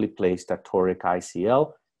simply placed a toric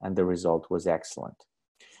ICL, and the result was excellent.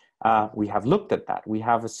 We have looked at that. We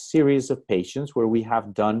have a series of patients where we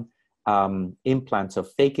have done implants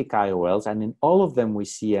of phakic IOLs, and in all of them we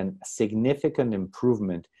see a significant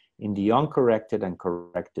improvement in the uncorrected and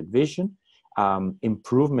corrected vision,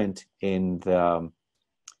 improvement in the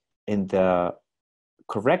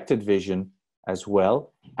corrected vision as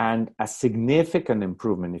well, and a significant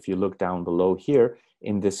improvement, if you look down below here,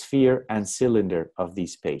 in the sphere and cylinder of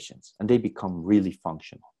these patients, and they become really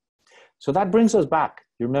functional. So that brings us back.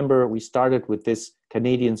 You remember we started with this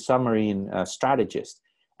Canadian submarine strategist,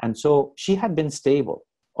 and so she had been stable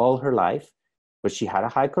all her life, but she had a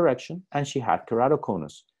high correction and she had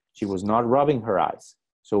keratoconus. She was not rubbing her eyes.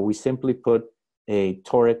 So we simply put a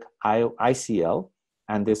toric ICL,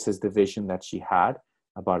 and this is the vision that she had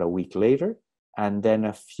about a week later. And then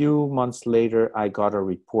a few months later, I got a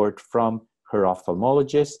report from her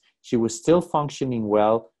ophthalmologist. She was still functioning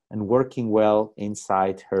well and working well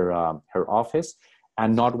inside her office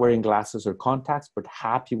and not wearing glasses or contacts, but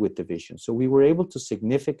happy with the vision. So we were able to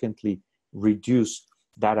significantly reduce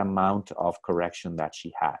that amount of correction that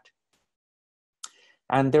she had.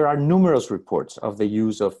 And there are numerous reports of the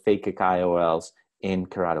use of phakic IOLs in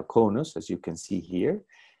keratoconus, as you can see here.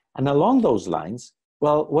 And along those lines,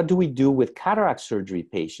 well, what do we do with cataract surgery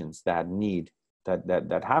patients that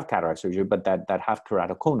have cataract surgery, but that have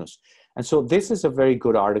keratoconus? And so this is a very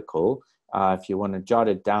good article if you want to jot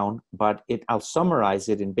it down, but I'll summarize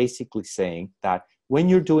it in basically saying that when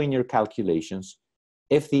you're doing your calculations,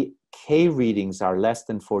 if the K readings are less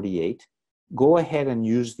than 48, go ahead and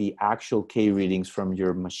use the actual K readings from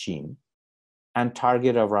your machine and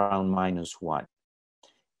target around -1.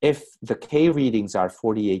 If the K readings are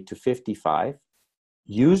 48 to 55,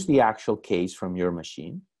 use the actual Ks from your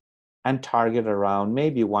machine and target around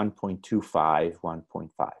maybe 1.25,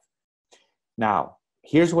 1.5. Now,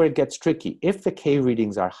 here's where it gets tricky. If the K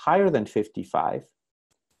readings are higher than 55,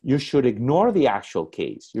 you should ignore the actual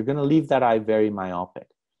Ks. You're going to leave that eye very myopic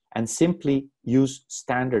and simply use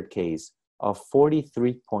standard Ks of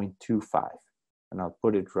 43.25. And I'll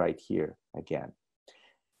put it right here again.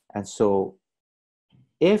 And so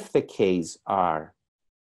if the Ks are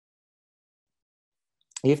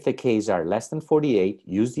less than 48,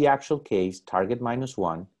 use the actual Ks, target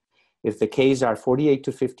 -1. If the Ks are 48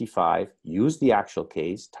 to 55, use the actual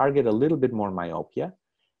Ks, target a little bit more myopia.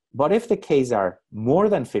 But if the Ks are more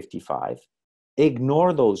than 55,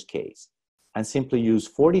 ignore those Ks and simply use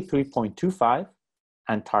 43.25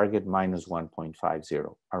 and target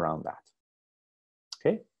 -1.50 around that.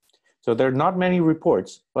 Okay? So there are not many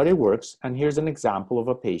reports, but it works. And here's an example of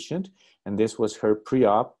a patient. And this was her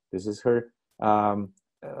pre-op. This is her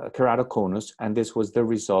keratoconus. And this was the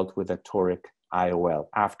result with a toric IOL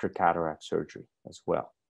after cataract surgery as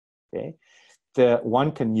well. Okay?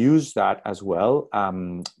 One can use that as well.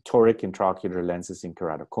 Toric intraocular lenses in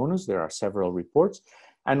keratoconus. There are several reports.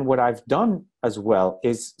 And what I've done as well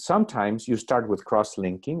is sometimes you start with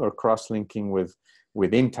cross-linking or cross-linking with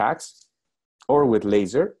Intacs or with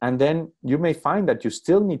laser, and then you may find that you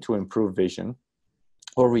still need to improve vision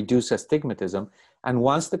or reduce astigmatism. And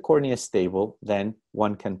once the cornea is stable, then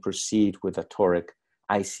one can proceed with a toric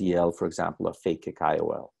ICL, for example, a phakic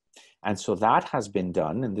IOL. And so that has been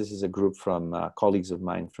done, and this is a group from colleagues of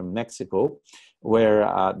mine from Mexico,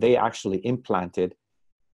 where they actually implanted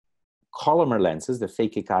Collamer lenses, the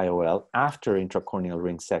phakic IOL, after intracorneal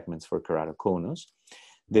ring segments for keratoconus.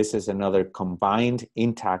 This is another combined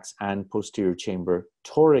Intacs and posterior chamber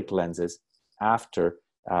toric lenses after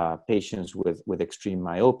patients with extreme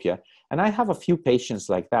myopia. And I have a few patients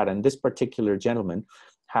like that, and this particular gentleman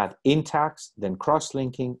had Intacs, then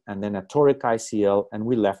cross-linking, and then a toric ICL, and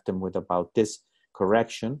we left him with about this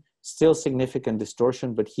correction. Still significant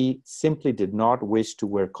distortion, but he simply did not wish to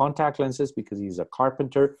wear contact lenses because he's a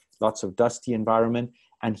carpenter, lots of dusty environment,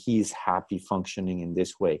 and he's happy functioning in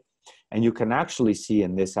this way. And you can actually see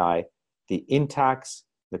in this eye the intacs,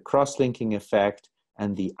 the cross-linking effect,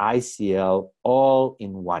 and the ICL all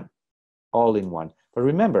in one. But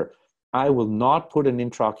remember, I will not put an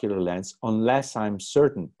intraocular lens unless I'm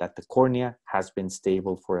certain that the cornea has been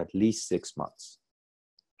stable for at least 6 months.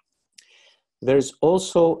 There's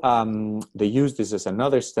also this is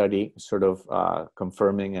another study sort of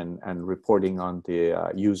confirming and reporting on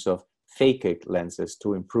the use of phakic lenses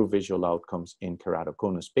to improve visual outcomes in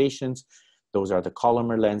keratoconus patients. Those are the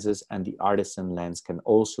Collamer lenses, and the artisan lens can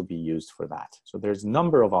also be used for that. So there's a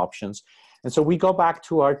number of options. And so we go back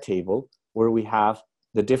to our table where we have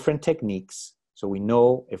the different techniques. So we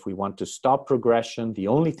know if we want to stop progression, the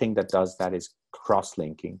only thing that does that is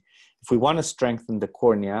cross-linking. If we want to strengthen the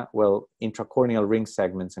cornea, well, intracorneal ring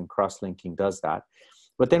segments and cross-linking does that.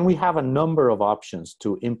 But then we have a number of options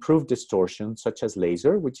to improve distortion, such as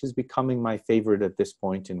laser, which is becoming my favorite at this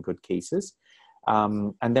point in good cases.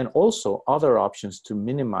 And then also other options to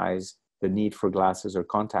minimize the need for glasses or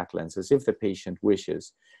contact lenses if the patient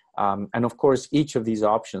wishes. And of course, each of these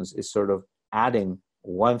options is sort of adding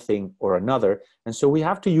one thing or another. And so we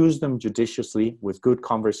have to use them judiciously with good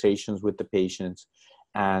conversations with the patients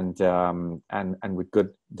and with good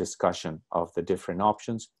discussion of the different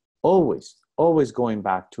options. Always going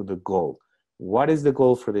back to the goal. What is the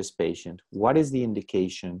goal for this patient? What is the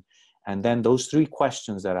indication? And then those 3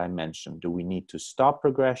 questions that I mentioned. Do we need to stop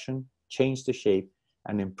progression, change the shape,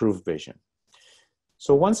 and improve vision?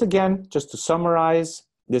 So once again, just to summarize,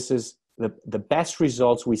 this is the best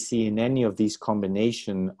results we see in any of these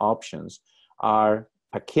combination options are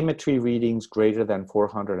pachymetry readings greater than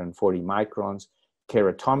 440 microns,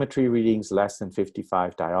 keratometry readings less than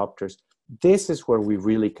 55 diopters. This is where we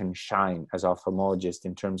really can shine as ophthalmologists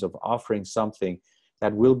in terms of offering something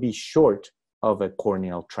that will be short of a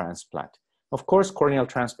corneal transplant. Of course, corneal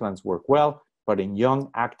transplants work well, but in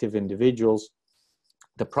young, active individuals,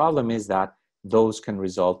 the problem is that those can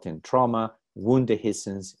result in trauma, wound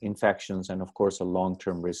dehiscence, infections, and of course, a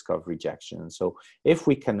long-term risk of rejection. So if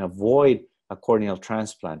we can avoid a corneal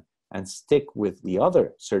transplant and stick with the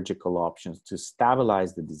other surgical options to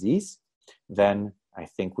stabilize the disease, then I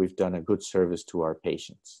think we've done a good service to our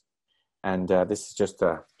patients. And this is just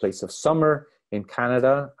a place of summer in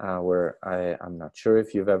Canada, where I'm not sure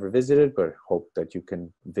if you've ever visited, but hope that you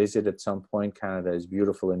can visit at some point. Canada is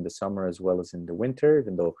beautiful in the summer as well as in the winter,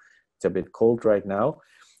 even though it's a bit cold right now.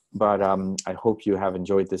 But I hope you have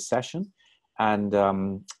enjoyed this session. And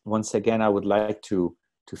once again, I would like to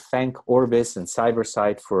thank Orbis and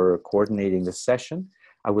CyberSight for coordinating this session.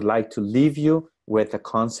 I would like to leave you with the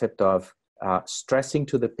concept of stressing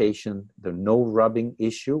to the patient the no rubbing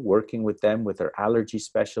issue, working with them with their allergy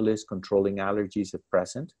specialist, controlling allergies at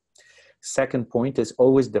present. Second point is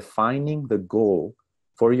always defining the goal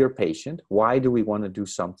for your patient. Why do we want to do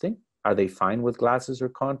something? Are they fine with glasses or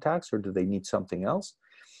contacts, or do they need something else?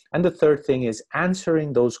 And the third thing is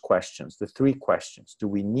answering those questions, the 3 questions. Do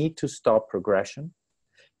we need to stop progression?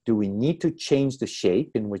 Do we need to change the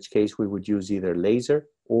shape, in which case we would use either laser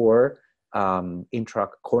or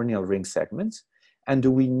intracorneal ring segments? And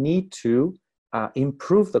do we need to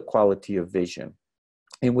improve the quality of vision,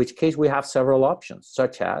 in which case we have several options,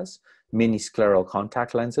 such as mini-scleral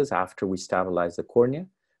contact lenses after we stabilize the cornea.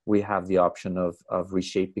 We have the option of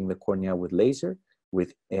reshaping the cornea with laser,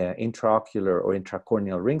 with intraocular or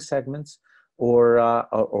intracorneal ring segments, or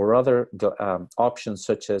other options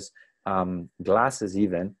such as glasses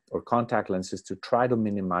even, or contact lenses, to try to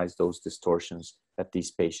minimize those distortions that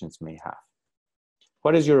these patients may have.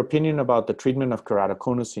 What is your opinion about the treatment of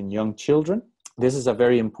keratoconus in young children? This is a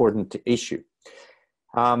very important issue.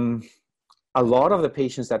 A lot of the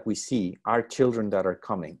patients that we see are children that are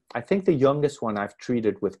coming. I think the youngest one I've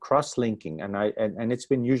treated with cross-linking, and it's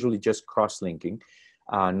been usually just cross-linking,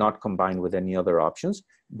 not combined with any other options.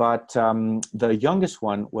 But the youngest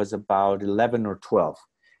one was about 11 or 12.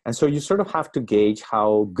 And so you sort of have to gauge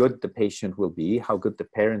how good the patient will be, how good the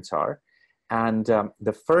parents are. And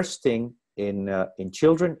the first thing in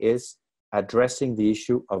children is addressing the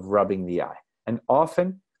issue of rubbing the eye. And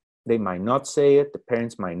often they might not say it, the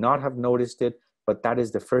parents might not have noticed it, but that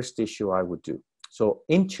is the first issue I would do. So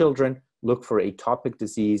in children, look for atopic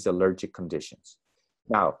disease, allergic conditions.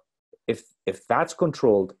 Now, if that's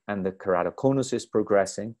controlled and the keratoconus is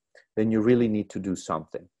progressing, then you really need to do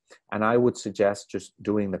something. And I would suggest just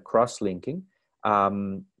doing the cross-linking.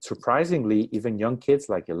 Surprisingly, even young kids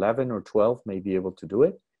like 11 or 12 may be able to do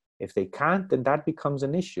it. If they can't, then that becomes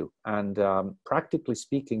an issue. And practically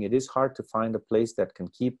speaking, it is hard to find a place that can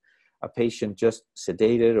keep a patient just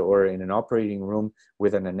sedated or in an operating room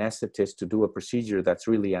with an anesthetist to do a procedure that's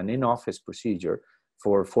really an in-office procedure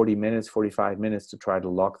for 40 minutes, 45 minutes to try to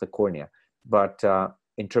lock the cornea. But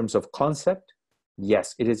in terms of concept,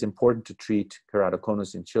 yes, it is important to treat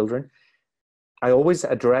keratoconus in children. I always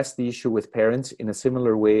address the issue with parents in a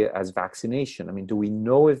similar way as vaccination. I mean, do we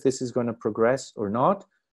know if this is going to progress or not?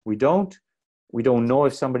 We don't. We don't know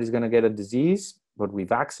if somebody's going to get a disease, but we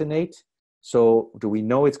vaccinate. So do we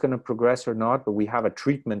know it's going to progress or not? But we have a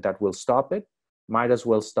treatment that will stop it. Might as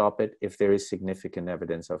well stop it if there is significant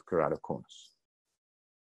evidence of keratoconus.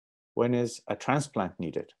 When is a transplant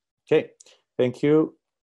needed? Okay, thank you.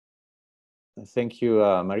 Thank you,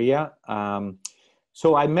 Maria.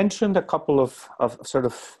 So I mentioned a couple of sort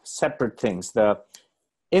of separate things.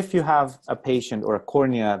 If you have a patient or a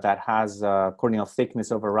cornea that has a corneal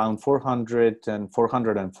thickness of around 400 and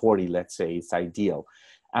 440, let's say, it's ideal,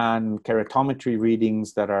 and keratometry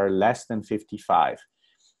readings that are less than 55,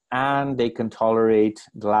 and they can tolerate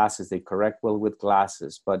glasses, they correct well with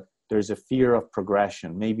glasses, but there's a fear of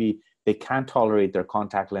progression. Maybe they can't tolerate their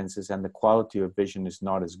contact lenses and the quality of vision is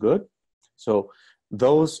not as good. So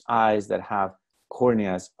those eyes that have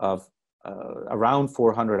corneas of around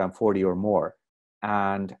 440 or more,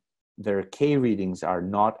 and their K readings are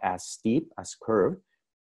not as steep, as curved,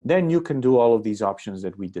 then you can do all of these options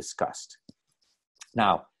that we discussed.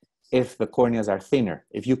 Now, if the corneas are thinner,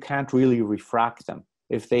 if you can't really refract them,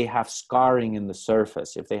 if they have scarring in the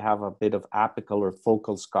surface, if they have a bit of apical or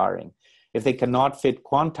focal scarring, if they cannot fit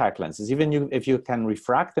contact lenses, even if you can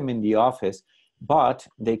refract them in the office, but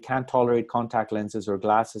they can't tolerate contact lenses or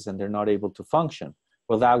glasses and they're not able to function,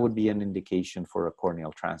 well, that would be an indication for a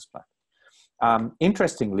corneal transplant.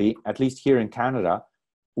 Interestingly, at least here in Canada,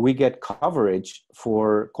 we get coverage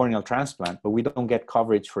for corneal transplant, but we don't get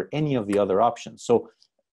coverage for any of the other options. So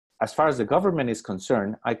as far as the government is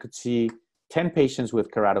concerned, I could see 10 patients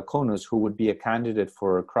with keratoconus who would be a candidate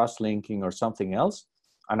for cross-linking or something else,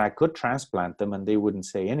 and I could transplant them and they wouldn't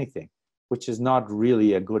say anything, which is not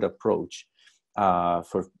really a good approach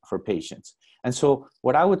for patients. And so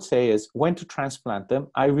what I would say is when to transplant them,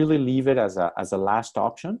 I really leave it as a last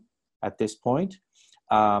option at this point.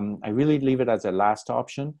 I really leave it as a last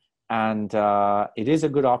option, and it is a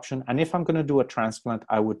good option. And if I'm going to do a transplant,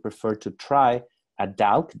 I would prefer to try a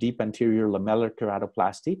DALK, deep anterior lamellar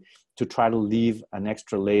keratoplasty, to try to leave an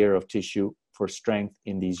extra layer of tissue for strength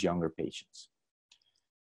in these younger patients.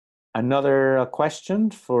 Another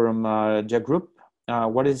question from Jagrup.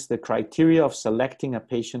 What is the criteria of selecting a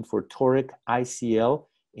patient for toric ICL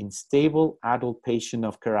in stable adult patient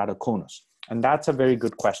of keratoconus? And that's a very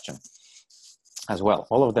good question as well.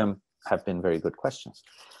 All of them have been very good questions.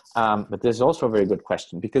 But there's also a very good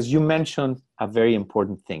question because you mentioned a very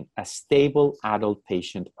important thing, a stable adult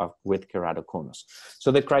patient with keratoconus.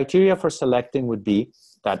 So the criteria for selecting would be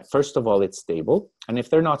that, first of all, it's stable. And if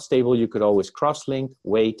they're not stable, you could always cross-link,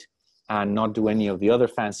 wait, and not do any of the other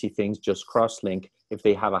fancy things, just cross-link if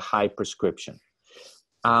they have a high prescription.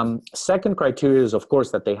 Second criteria is, of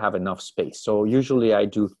course, that they have enough space. So usually I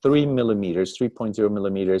do 3.0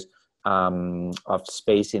 millimeters of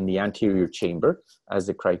space in the anterior chamber as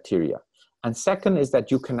the criteria. And second is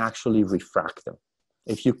that you can actually refract them.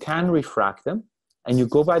 If you can refract them, and you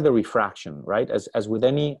go by the refraction, right? As with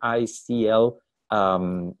any ICL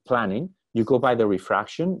planning, you go by the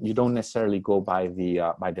refraction. You don't necessarily go by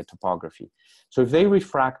the topography. So if they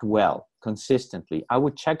refract well, consistently, I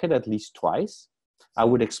would check it at least twice. I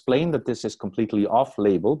would explain that this is completely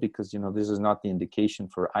off-label because, you know, this is not the indication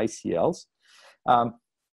for ICLs.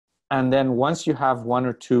 And then once you have one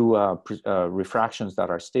or two refractions that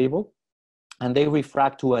are stable, and they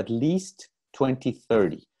refract to at least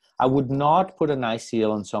 20/30. I would not put an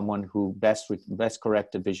ICL on someone who best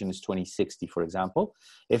corrected vision is 20/60, for example.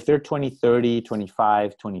 If they're 20/30,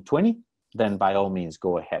 25, 20/20, then by all means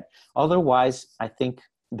go ahead. Otherwise, I think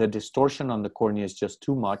the distortion on the cornea is just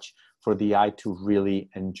too much for the eye to really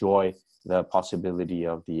enjoy the possibility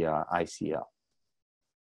of the ICL.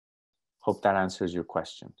 Hope that answers your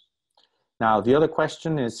question. Now, the other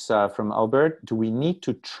question is from Albert. Do we need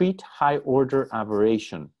to treat high order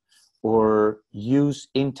aberration or use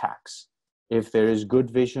Intacs if there is good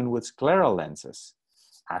vision with scleral lenses?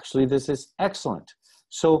 Actually, this is excellent.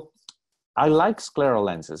 So I like scleral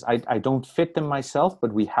lenses. I don't fit them myself,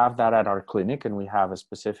 but we have that at our clinic and we have a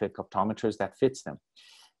specific optometrist that fits them.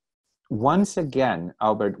 Once again,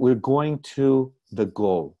 Albert, we're going to the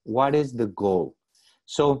goal. What is the goal?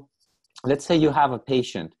 So let's say you have a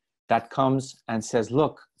patient that comes and says,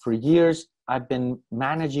 look, for years, I've been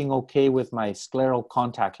managing okay with my scleral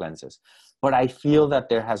contact lenses, but I feel that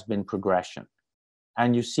there has been progression.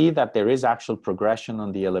 And you see that there is actual progression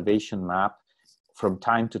on the elevation map from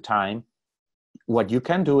time to time. What you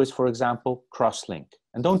can do is, for example, cross-link.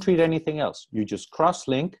 And don't treat anything else. You just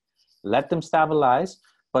cross-link, let them stabilize.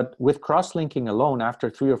 But with cross-linking alone, after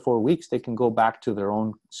 3 or 4 weeks, they can go back to their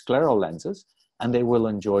own scleral lenses and they will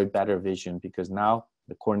enjoy better vision because now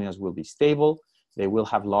the corneas will be stable, they will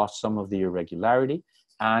have lost some of the irregularity,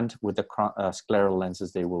 and with the scleral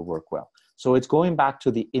lenses, they will work well. So it's going back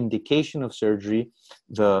to the indication of surgery,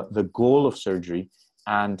 the goal of surgery,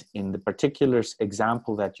 and in the particular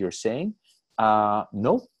example that you're saying,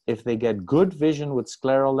 no, if they get good vision with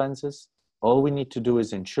scleral lenses, all we need to do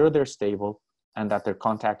is ensure they're stable and that their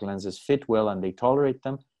contact lenses fit well and they tolerate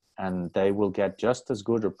them, and they will get just as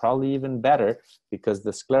good or probably even better because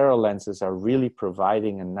the scleral lenses are really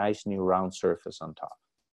providing a nice new round surface on top.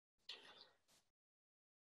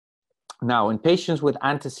 Now, in patients with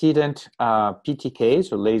antecedent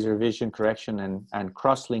PTKs, or laser vision correction and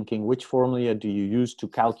cross-linking, which formula do you use to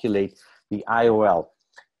calculate the IOL?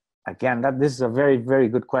 Again, this is a very, very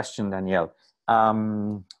good question, Danielle.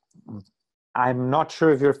 I'm not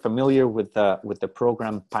sure if you're familiar with the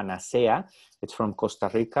program Panacea. It's from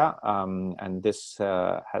Costa Rica, and this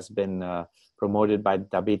has been promoted by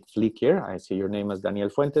David Flicker. I see your name as Daniel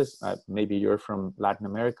Fuentes. Maybe you're from Latin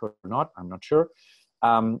America or not, I'm not sure.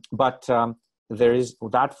 But there is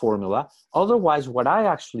that formula. Otherwise, what I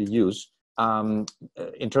actually use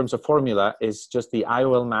in terms of formula is just the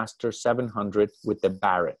IOL Master 700 with the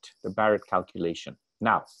Barrett calculation.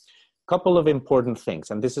 Now, couple of important things,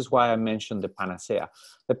 and this is why I mentioned the Panacea.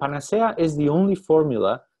 The Panacea is the only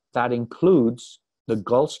formula that includes the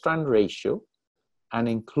Gulstrand ratio and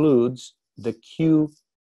includes the Q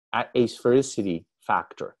asphericity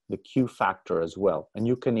factor, the Q factor as well, and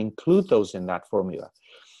you can include those in that formula.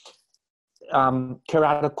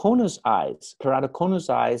 Keratoconus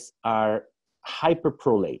eyes are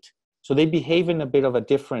hyperprolate, so they behave in a bit of a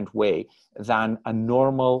different way than a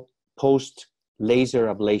normal post-laser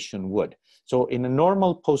ablation would. So in a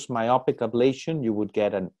normal post-myopic ablation, you would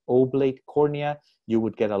get an oblate cornea, you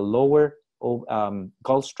would get a lower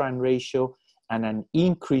Gulstrand ratio, and an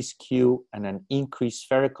increased Q and an increased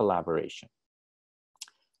spherical aberration.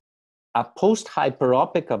 A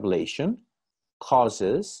post-hyperopic ablation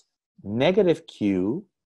causes negative Q,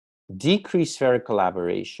 decreased spherical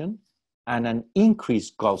aberration, and an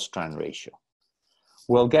increased Gulstrand ratio.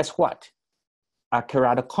 Well, guess what? A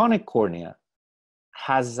keratoconic cornea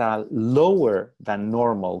has a lower than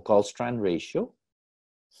normal Gulstrand ratio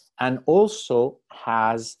and also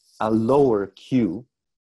has a lower Q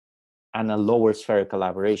and a lower spherical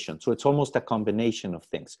aberration. So it's almost a combination of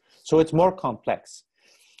things. So it's more complex.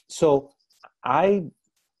 So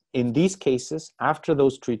in these cases, after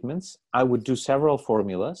those treatments, I would do several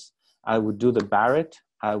formulas. I would do the Barrett.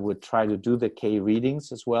 I would try to do the K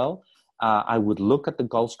readings as well. I would look at the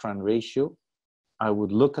Gulstrand ratio. I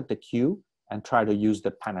would look at the Q and try to use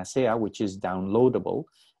the Panacea, which is downloadable.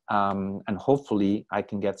 And hopefully I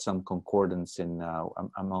can get some concordance in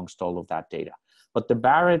amongst all of that data. But the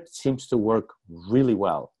Barrett seems to work really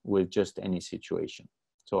well with just any situation.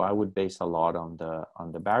 So I would base a lot on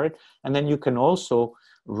the Barrett. And then you can also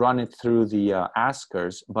run it through the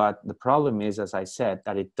Askers, but the problem is, as I said,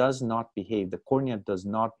 that it does not behave, the cornea does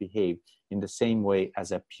not behave in the same way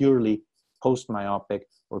as a purely post-myopic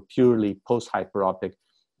or purely post-hyperopic,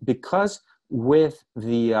 because with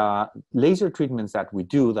the laser treatments that we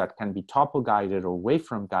do that can be topo-guided or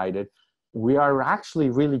wavefront-guided, we are actually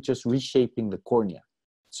really just reshaping the cornea.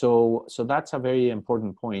 So that's a very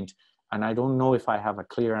important point. And I don't know if I have a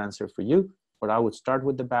clear answer for you, but I would start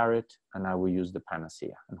with the Barrett and I will use the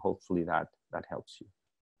Panacea, and hopefully that helps you.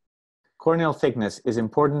 Corneal thickness is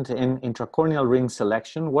important in intracorneal ring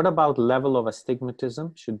selection. What about level of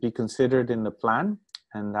astigmatism should be considered in the plan?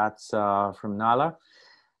 And that's from Nala.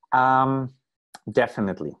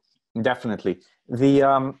 Definitely.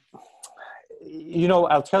 The, you know,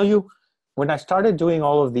 I'll tell you, when I started doing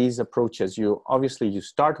all of these approaches, you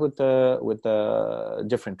start with the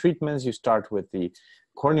different treatments, you start with the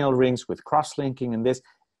corneal rings, with cross-linking and this,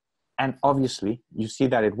 and obviously you see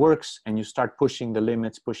that it works and you start pushing the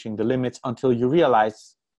limits until you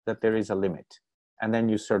realize that there is a limit. And then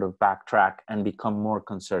you sort of backtrack and become more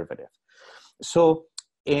conservative. So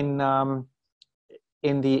in the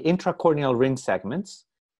intracorneal ring segments,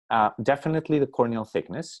 definitely the corneal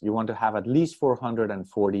thickness. You want to have at least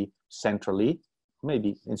 440 centrally,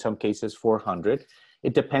 maybe in some cases 400.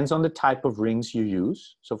 It depends on the type of rings you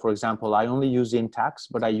use. So for example, I only use Intacs,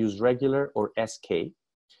 but I use regular or SK.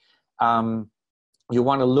 You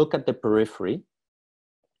want to look at the periphery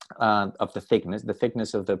of the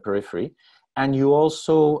thickness of the periphery. And you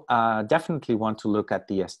also definitely want to look at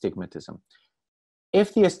the astigmatism.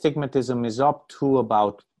 If the astigmatism is up to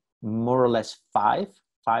about more or less 5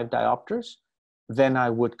 diopters, then I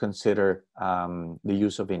would consider the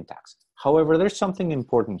use of Intacs. However, there's something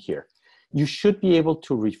important here. You should be able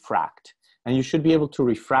to refract, and you should be able to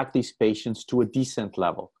refract these patients to a decent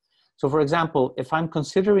level. So for example, if I'm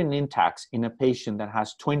considering Intacs in a patient that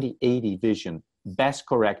has 20/80 vision, best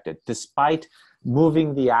corrected, despite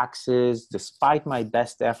moving the axis, despite my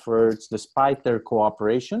best efforts, despite their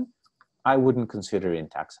cooperation, I wouldn't consider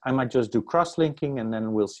Intacs. I might just do cross-linking, and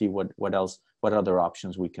then we'll see what other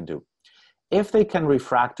options we can do. If they can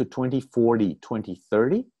refract to 20/40,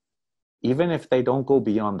 20/30, even if they don't go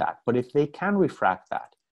beyond that, but if they can refract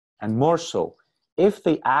that, and more so, if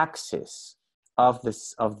the axis of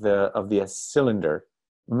the cylinder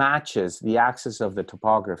matches the axis of the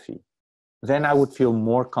topography, then I would feel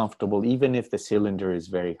more comfortable even if the cylinder is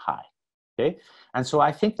very high, okay? And so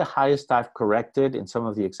I think the highest I've corrected in some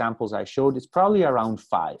of the examples I showed is probably around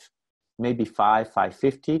 5, maybe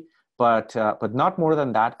 550, but not more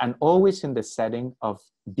than that, and always in the setting of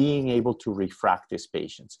being able to refract these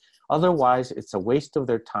patients. Otherwise, it's a waste of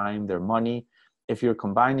their time, their money. If you're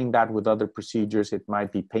combining that with other procedures, it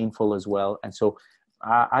might be painful as well. And so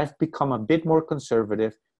I've become a bit more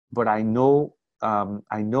conservative, but I know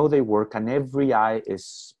they work, and every eye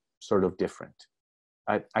is sort of different.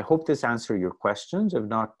 I hope this answered your questions. If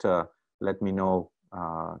not, let me know,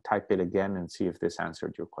 type it again and see if this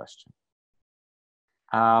answered your question.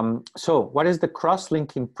 So what is the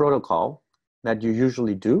cross-linking protocol that you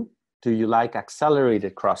usually do? Do you like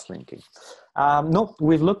accelerated cross-linking? No,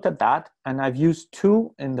 we've looked at that, and I've used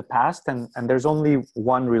 2 in the past, and there's only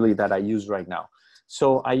 1 really that I use right now. So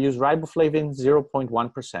I use riboflavin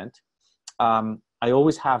 0.1%. I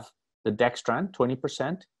always have the dextran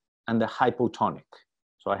 20% and the hypotonic.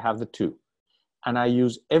 So I have the 2. And I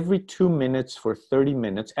use every 2 minutes for 30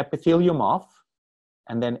 minutes, epithelium off.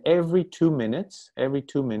 And then every 2 minutes,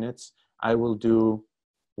 I will do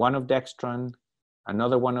 1 of dextran,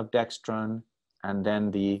 another 1 of dextran, and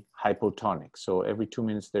then the hypotonic. So every 2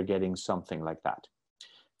 minutes, they're getting something like that.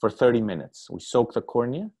 For 30 minutes, we soak the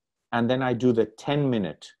cornea, and then I do the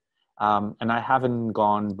 10-minute, and I haven't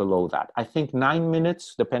gone below that. I think 9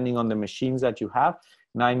 minutes, depending on the machines that you have,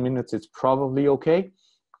 9 minutes is probably okay.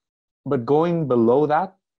 But going below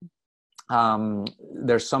that,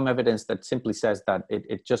 there's some evidence that simply says that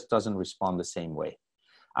it just doesn't respond the same way.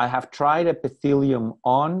 I have tried epithelium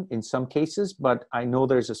on in some cases, but I know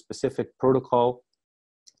there's a specific protocol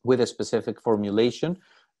with a specific formulation.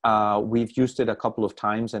 We've used it a couple of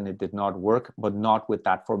times and it did not work, but not with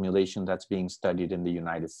that formulation that's being studied in the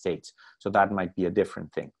United States. So that might be a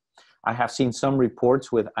different thing. I have seen some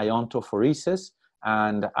reports with iontophoresis,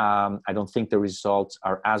 and I don't think the results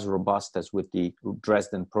are as robust as with the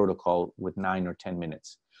Dresden protocol with 9 or 10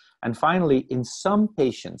 minutes. And finally, in some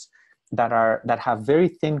patients that have very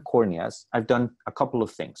thin corneas, I've done a couple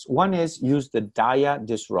of things. One is use the dia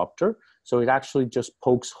disruptor. So it actually just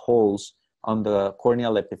pokes holes on the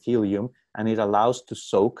corneal epithelium and it allows to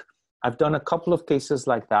soak. I've done a couple of cases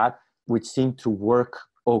like that, which seem to work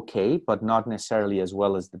okay, but not necessarily as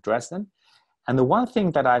well as the Dresden. And the one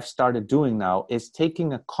thing that I've started doing now is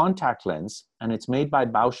taking a contact lens, and it's made by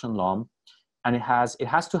Bausch & Lomb, and it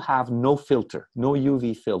has to have no filter, no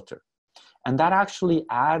UV filter. And that actually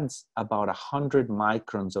adds about 100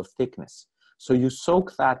 microns of thickness. So you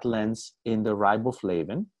soak that lens in the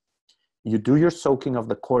riboflavin, you do your soaking of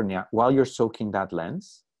the cornea while you're soaking that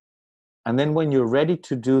lens. And then when you're ready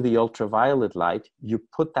to do the ultraviolet light, you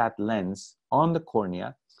put that lens on the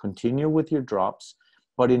cornea, continue with your drops,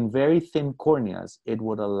 but in very thin corneas, it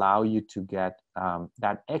would allow you to get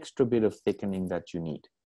that extra bit of thickening that you need.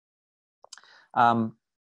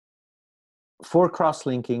 For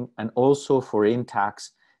cross-linking and also for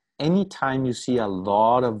Intacs, anytime you see a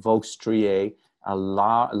lot of Vogt striae, a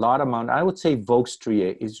lot amount, I would say Vogt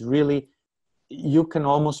striae is really, you can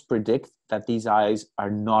almost predict that these eyes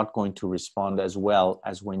are not going to respond as well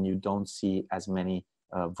as when you don't see as many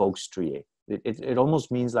Vogt striae. It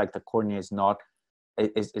almost means like the cornea is not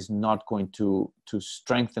going to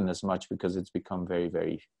strengthen as much because it's become very,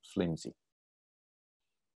 very flimsy.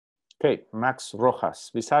 Okay, Max Rojas.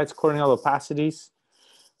 Besides corneal opacities,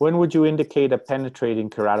 when would you indicate a penetrating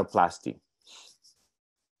keratoplasty?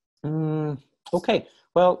 Okay,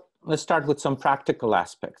 well, let's start with some practical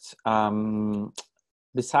aspects.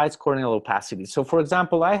 Besides corneal opacity. So for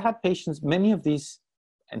example, I had patients, many of these,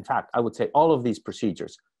 in fact, I would say all of these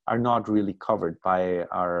procedures are not really covered by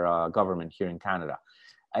our government here in Canada,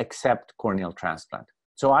 except corneal transplant.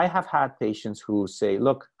 So I have had patients who say,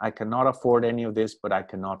 look, I cannot afford any of this, but I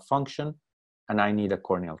cannot function, and I need a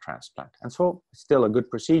corneal transplant. And so it's still a good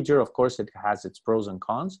procedure. Of course, it has its pros and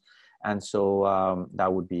cons. And so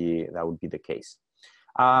that would be the case.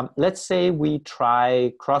 Let's say we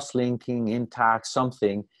try cross-linking, Intact,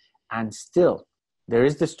 something, and still there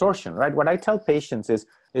is distortion, right? What I tell patients is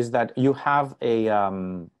that you have a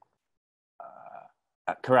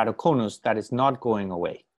keratoconus that is not going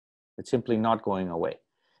away. It's simply not going away.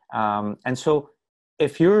 And so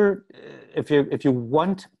if you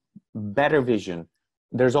want better vision,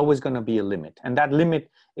 there's always going to be a limit, and that limit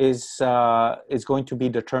is going to be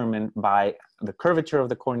determined by the curvature of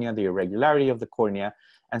the cornea, the irregularity of the cornea.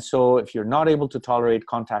 And so if you're not able to tolerate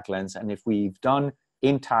contact lens, and if we've done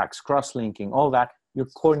intacts, cross-linking, all that, your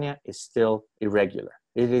cornea is still irregular.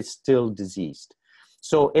 It is still diseased.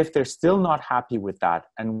 So if they're still not happy with that,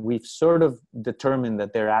 and we've sort of determined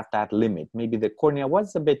that they're at that limit, maybe the cornea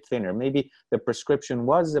was a bit thinner, maybe the prescription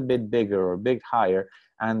was a bit bigger or a bit higher,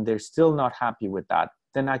 and they're still not happy with that,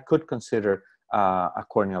 then I could consider a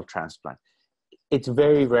corneal transplant. It's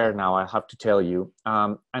very rare now, I have to tell you,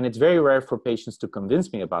 and it's very rare for patients to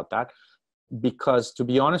convince me about that, because to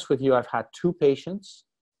be honest with you, I've had 2 patients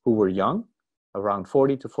who were young, around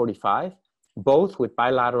 40 to 45, both with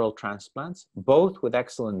bilateral transplants, both with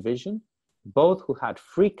excellent vision, both who had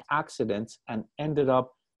freak accidents and ended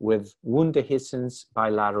up with wound dehiscence,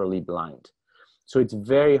 bilaterally blind. So it's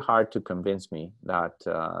very hard to convince me that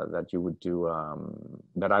that you would do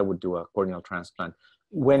that I would do a corneal transplant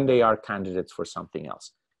when they are candidates for something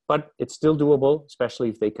else. But it's still doable, especially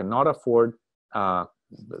if they cannot afford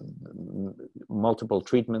multiple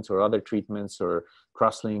treatments or other treatments or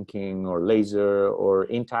cross-linking or laser or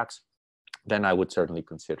intacts. Then I would certainly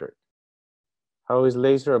consider it. How is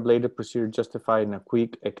laser ablative procedure justified in a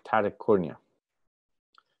weak ectatic cornea?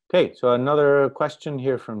 Okay, so another question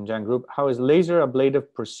here from Jan Group. How is laser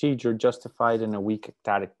ablative procedure justified in a weak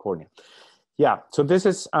ectatic cornea? Yeah, so this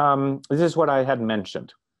is what I had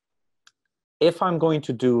mentioned. If I'm going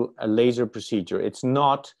to do a laser procedure, it's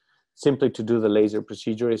not simply to do the laser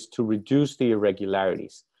procedure, it's to reduce the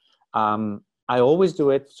irregularities. I always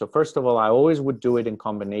do it. So first of all, I always would do it in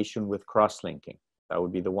combination with cross-linking. That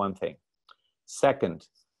would be the one thing. Second,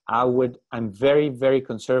 I'm very, very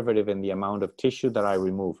conservative in the amount of tissue that I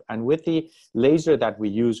remove. And with the laser that we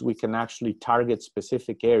use, we can actually target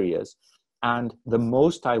specific areas. And the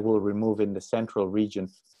most I will remove in the central region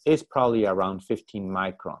is probably around 15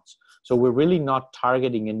 microns. So we're really not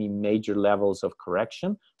targeting any major levels of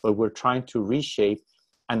correction, but we're trying to reshape.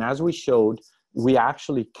 And as we showed, we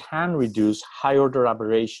actually can reduce high-order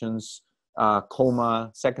aberrations, coma,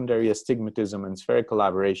 secondary astigmatism, and spherical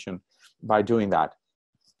aberration by doing that.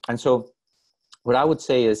 And so what I would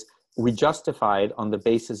say is we justify it on the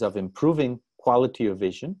basis of improving quality of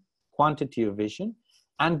vision, quantity of vision,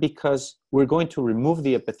 and because we're going to remove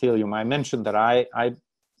the epithelium. I mentioned that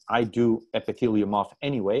I do epithelium off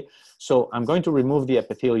anyway, so I'm going to remove the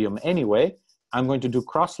epithelium anyway. I'm going to do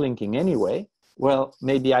cross-linking anyway. Well,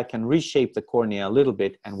 maybe I can reshape the cornea a little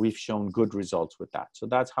bit, and we've shown good results with that. So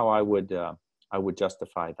that's how I would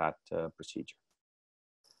justify that procedure.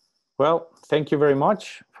 Well, thank you very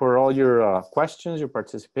much for all your questions, your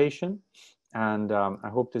participation, and I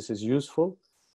hope this is useful.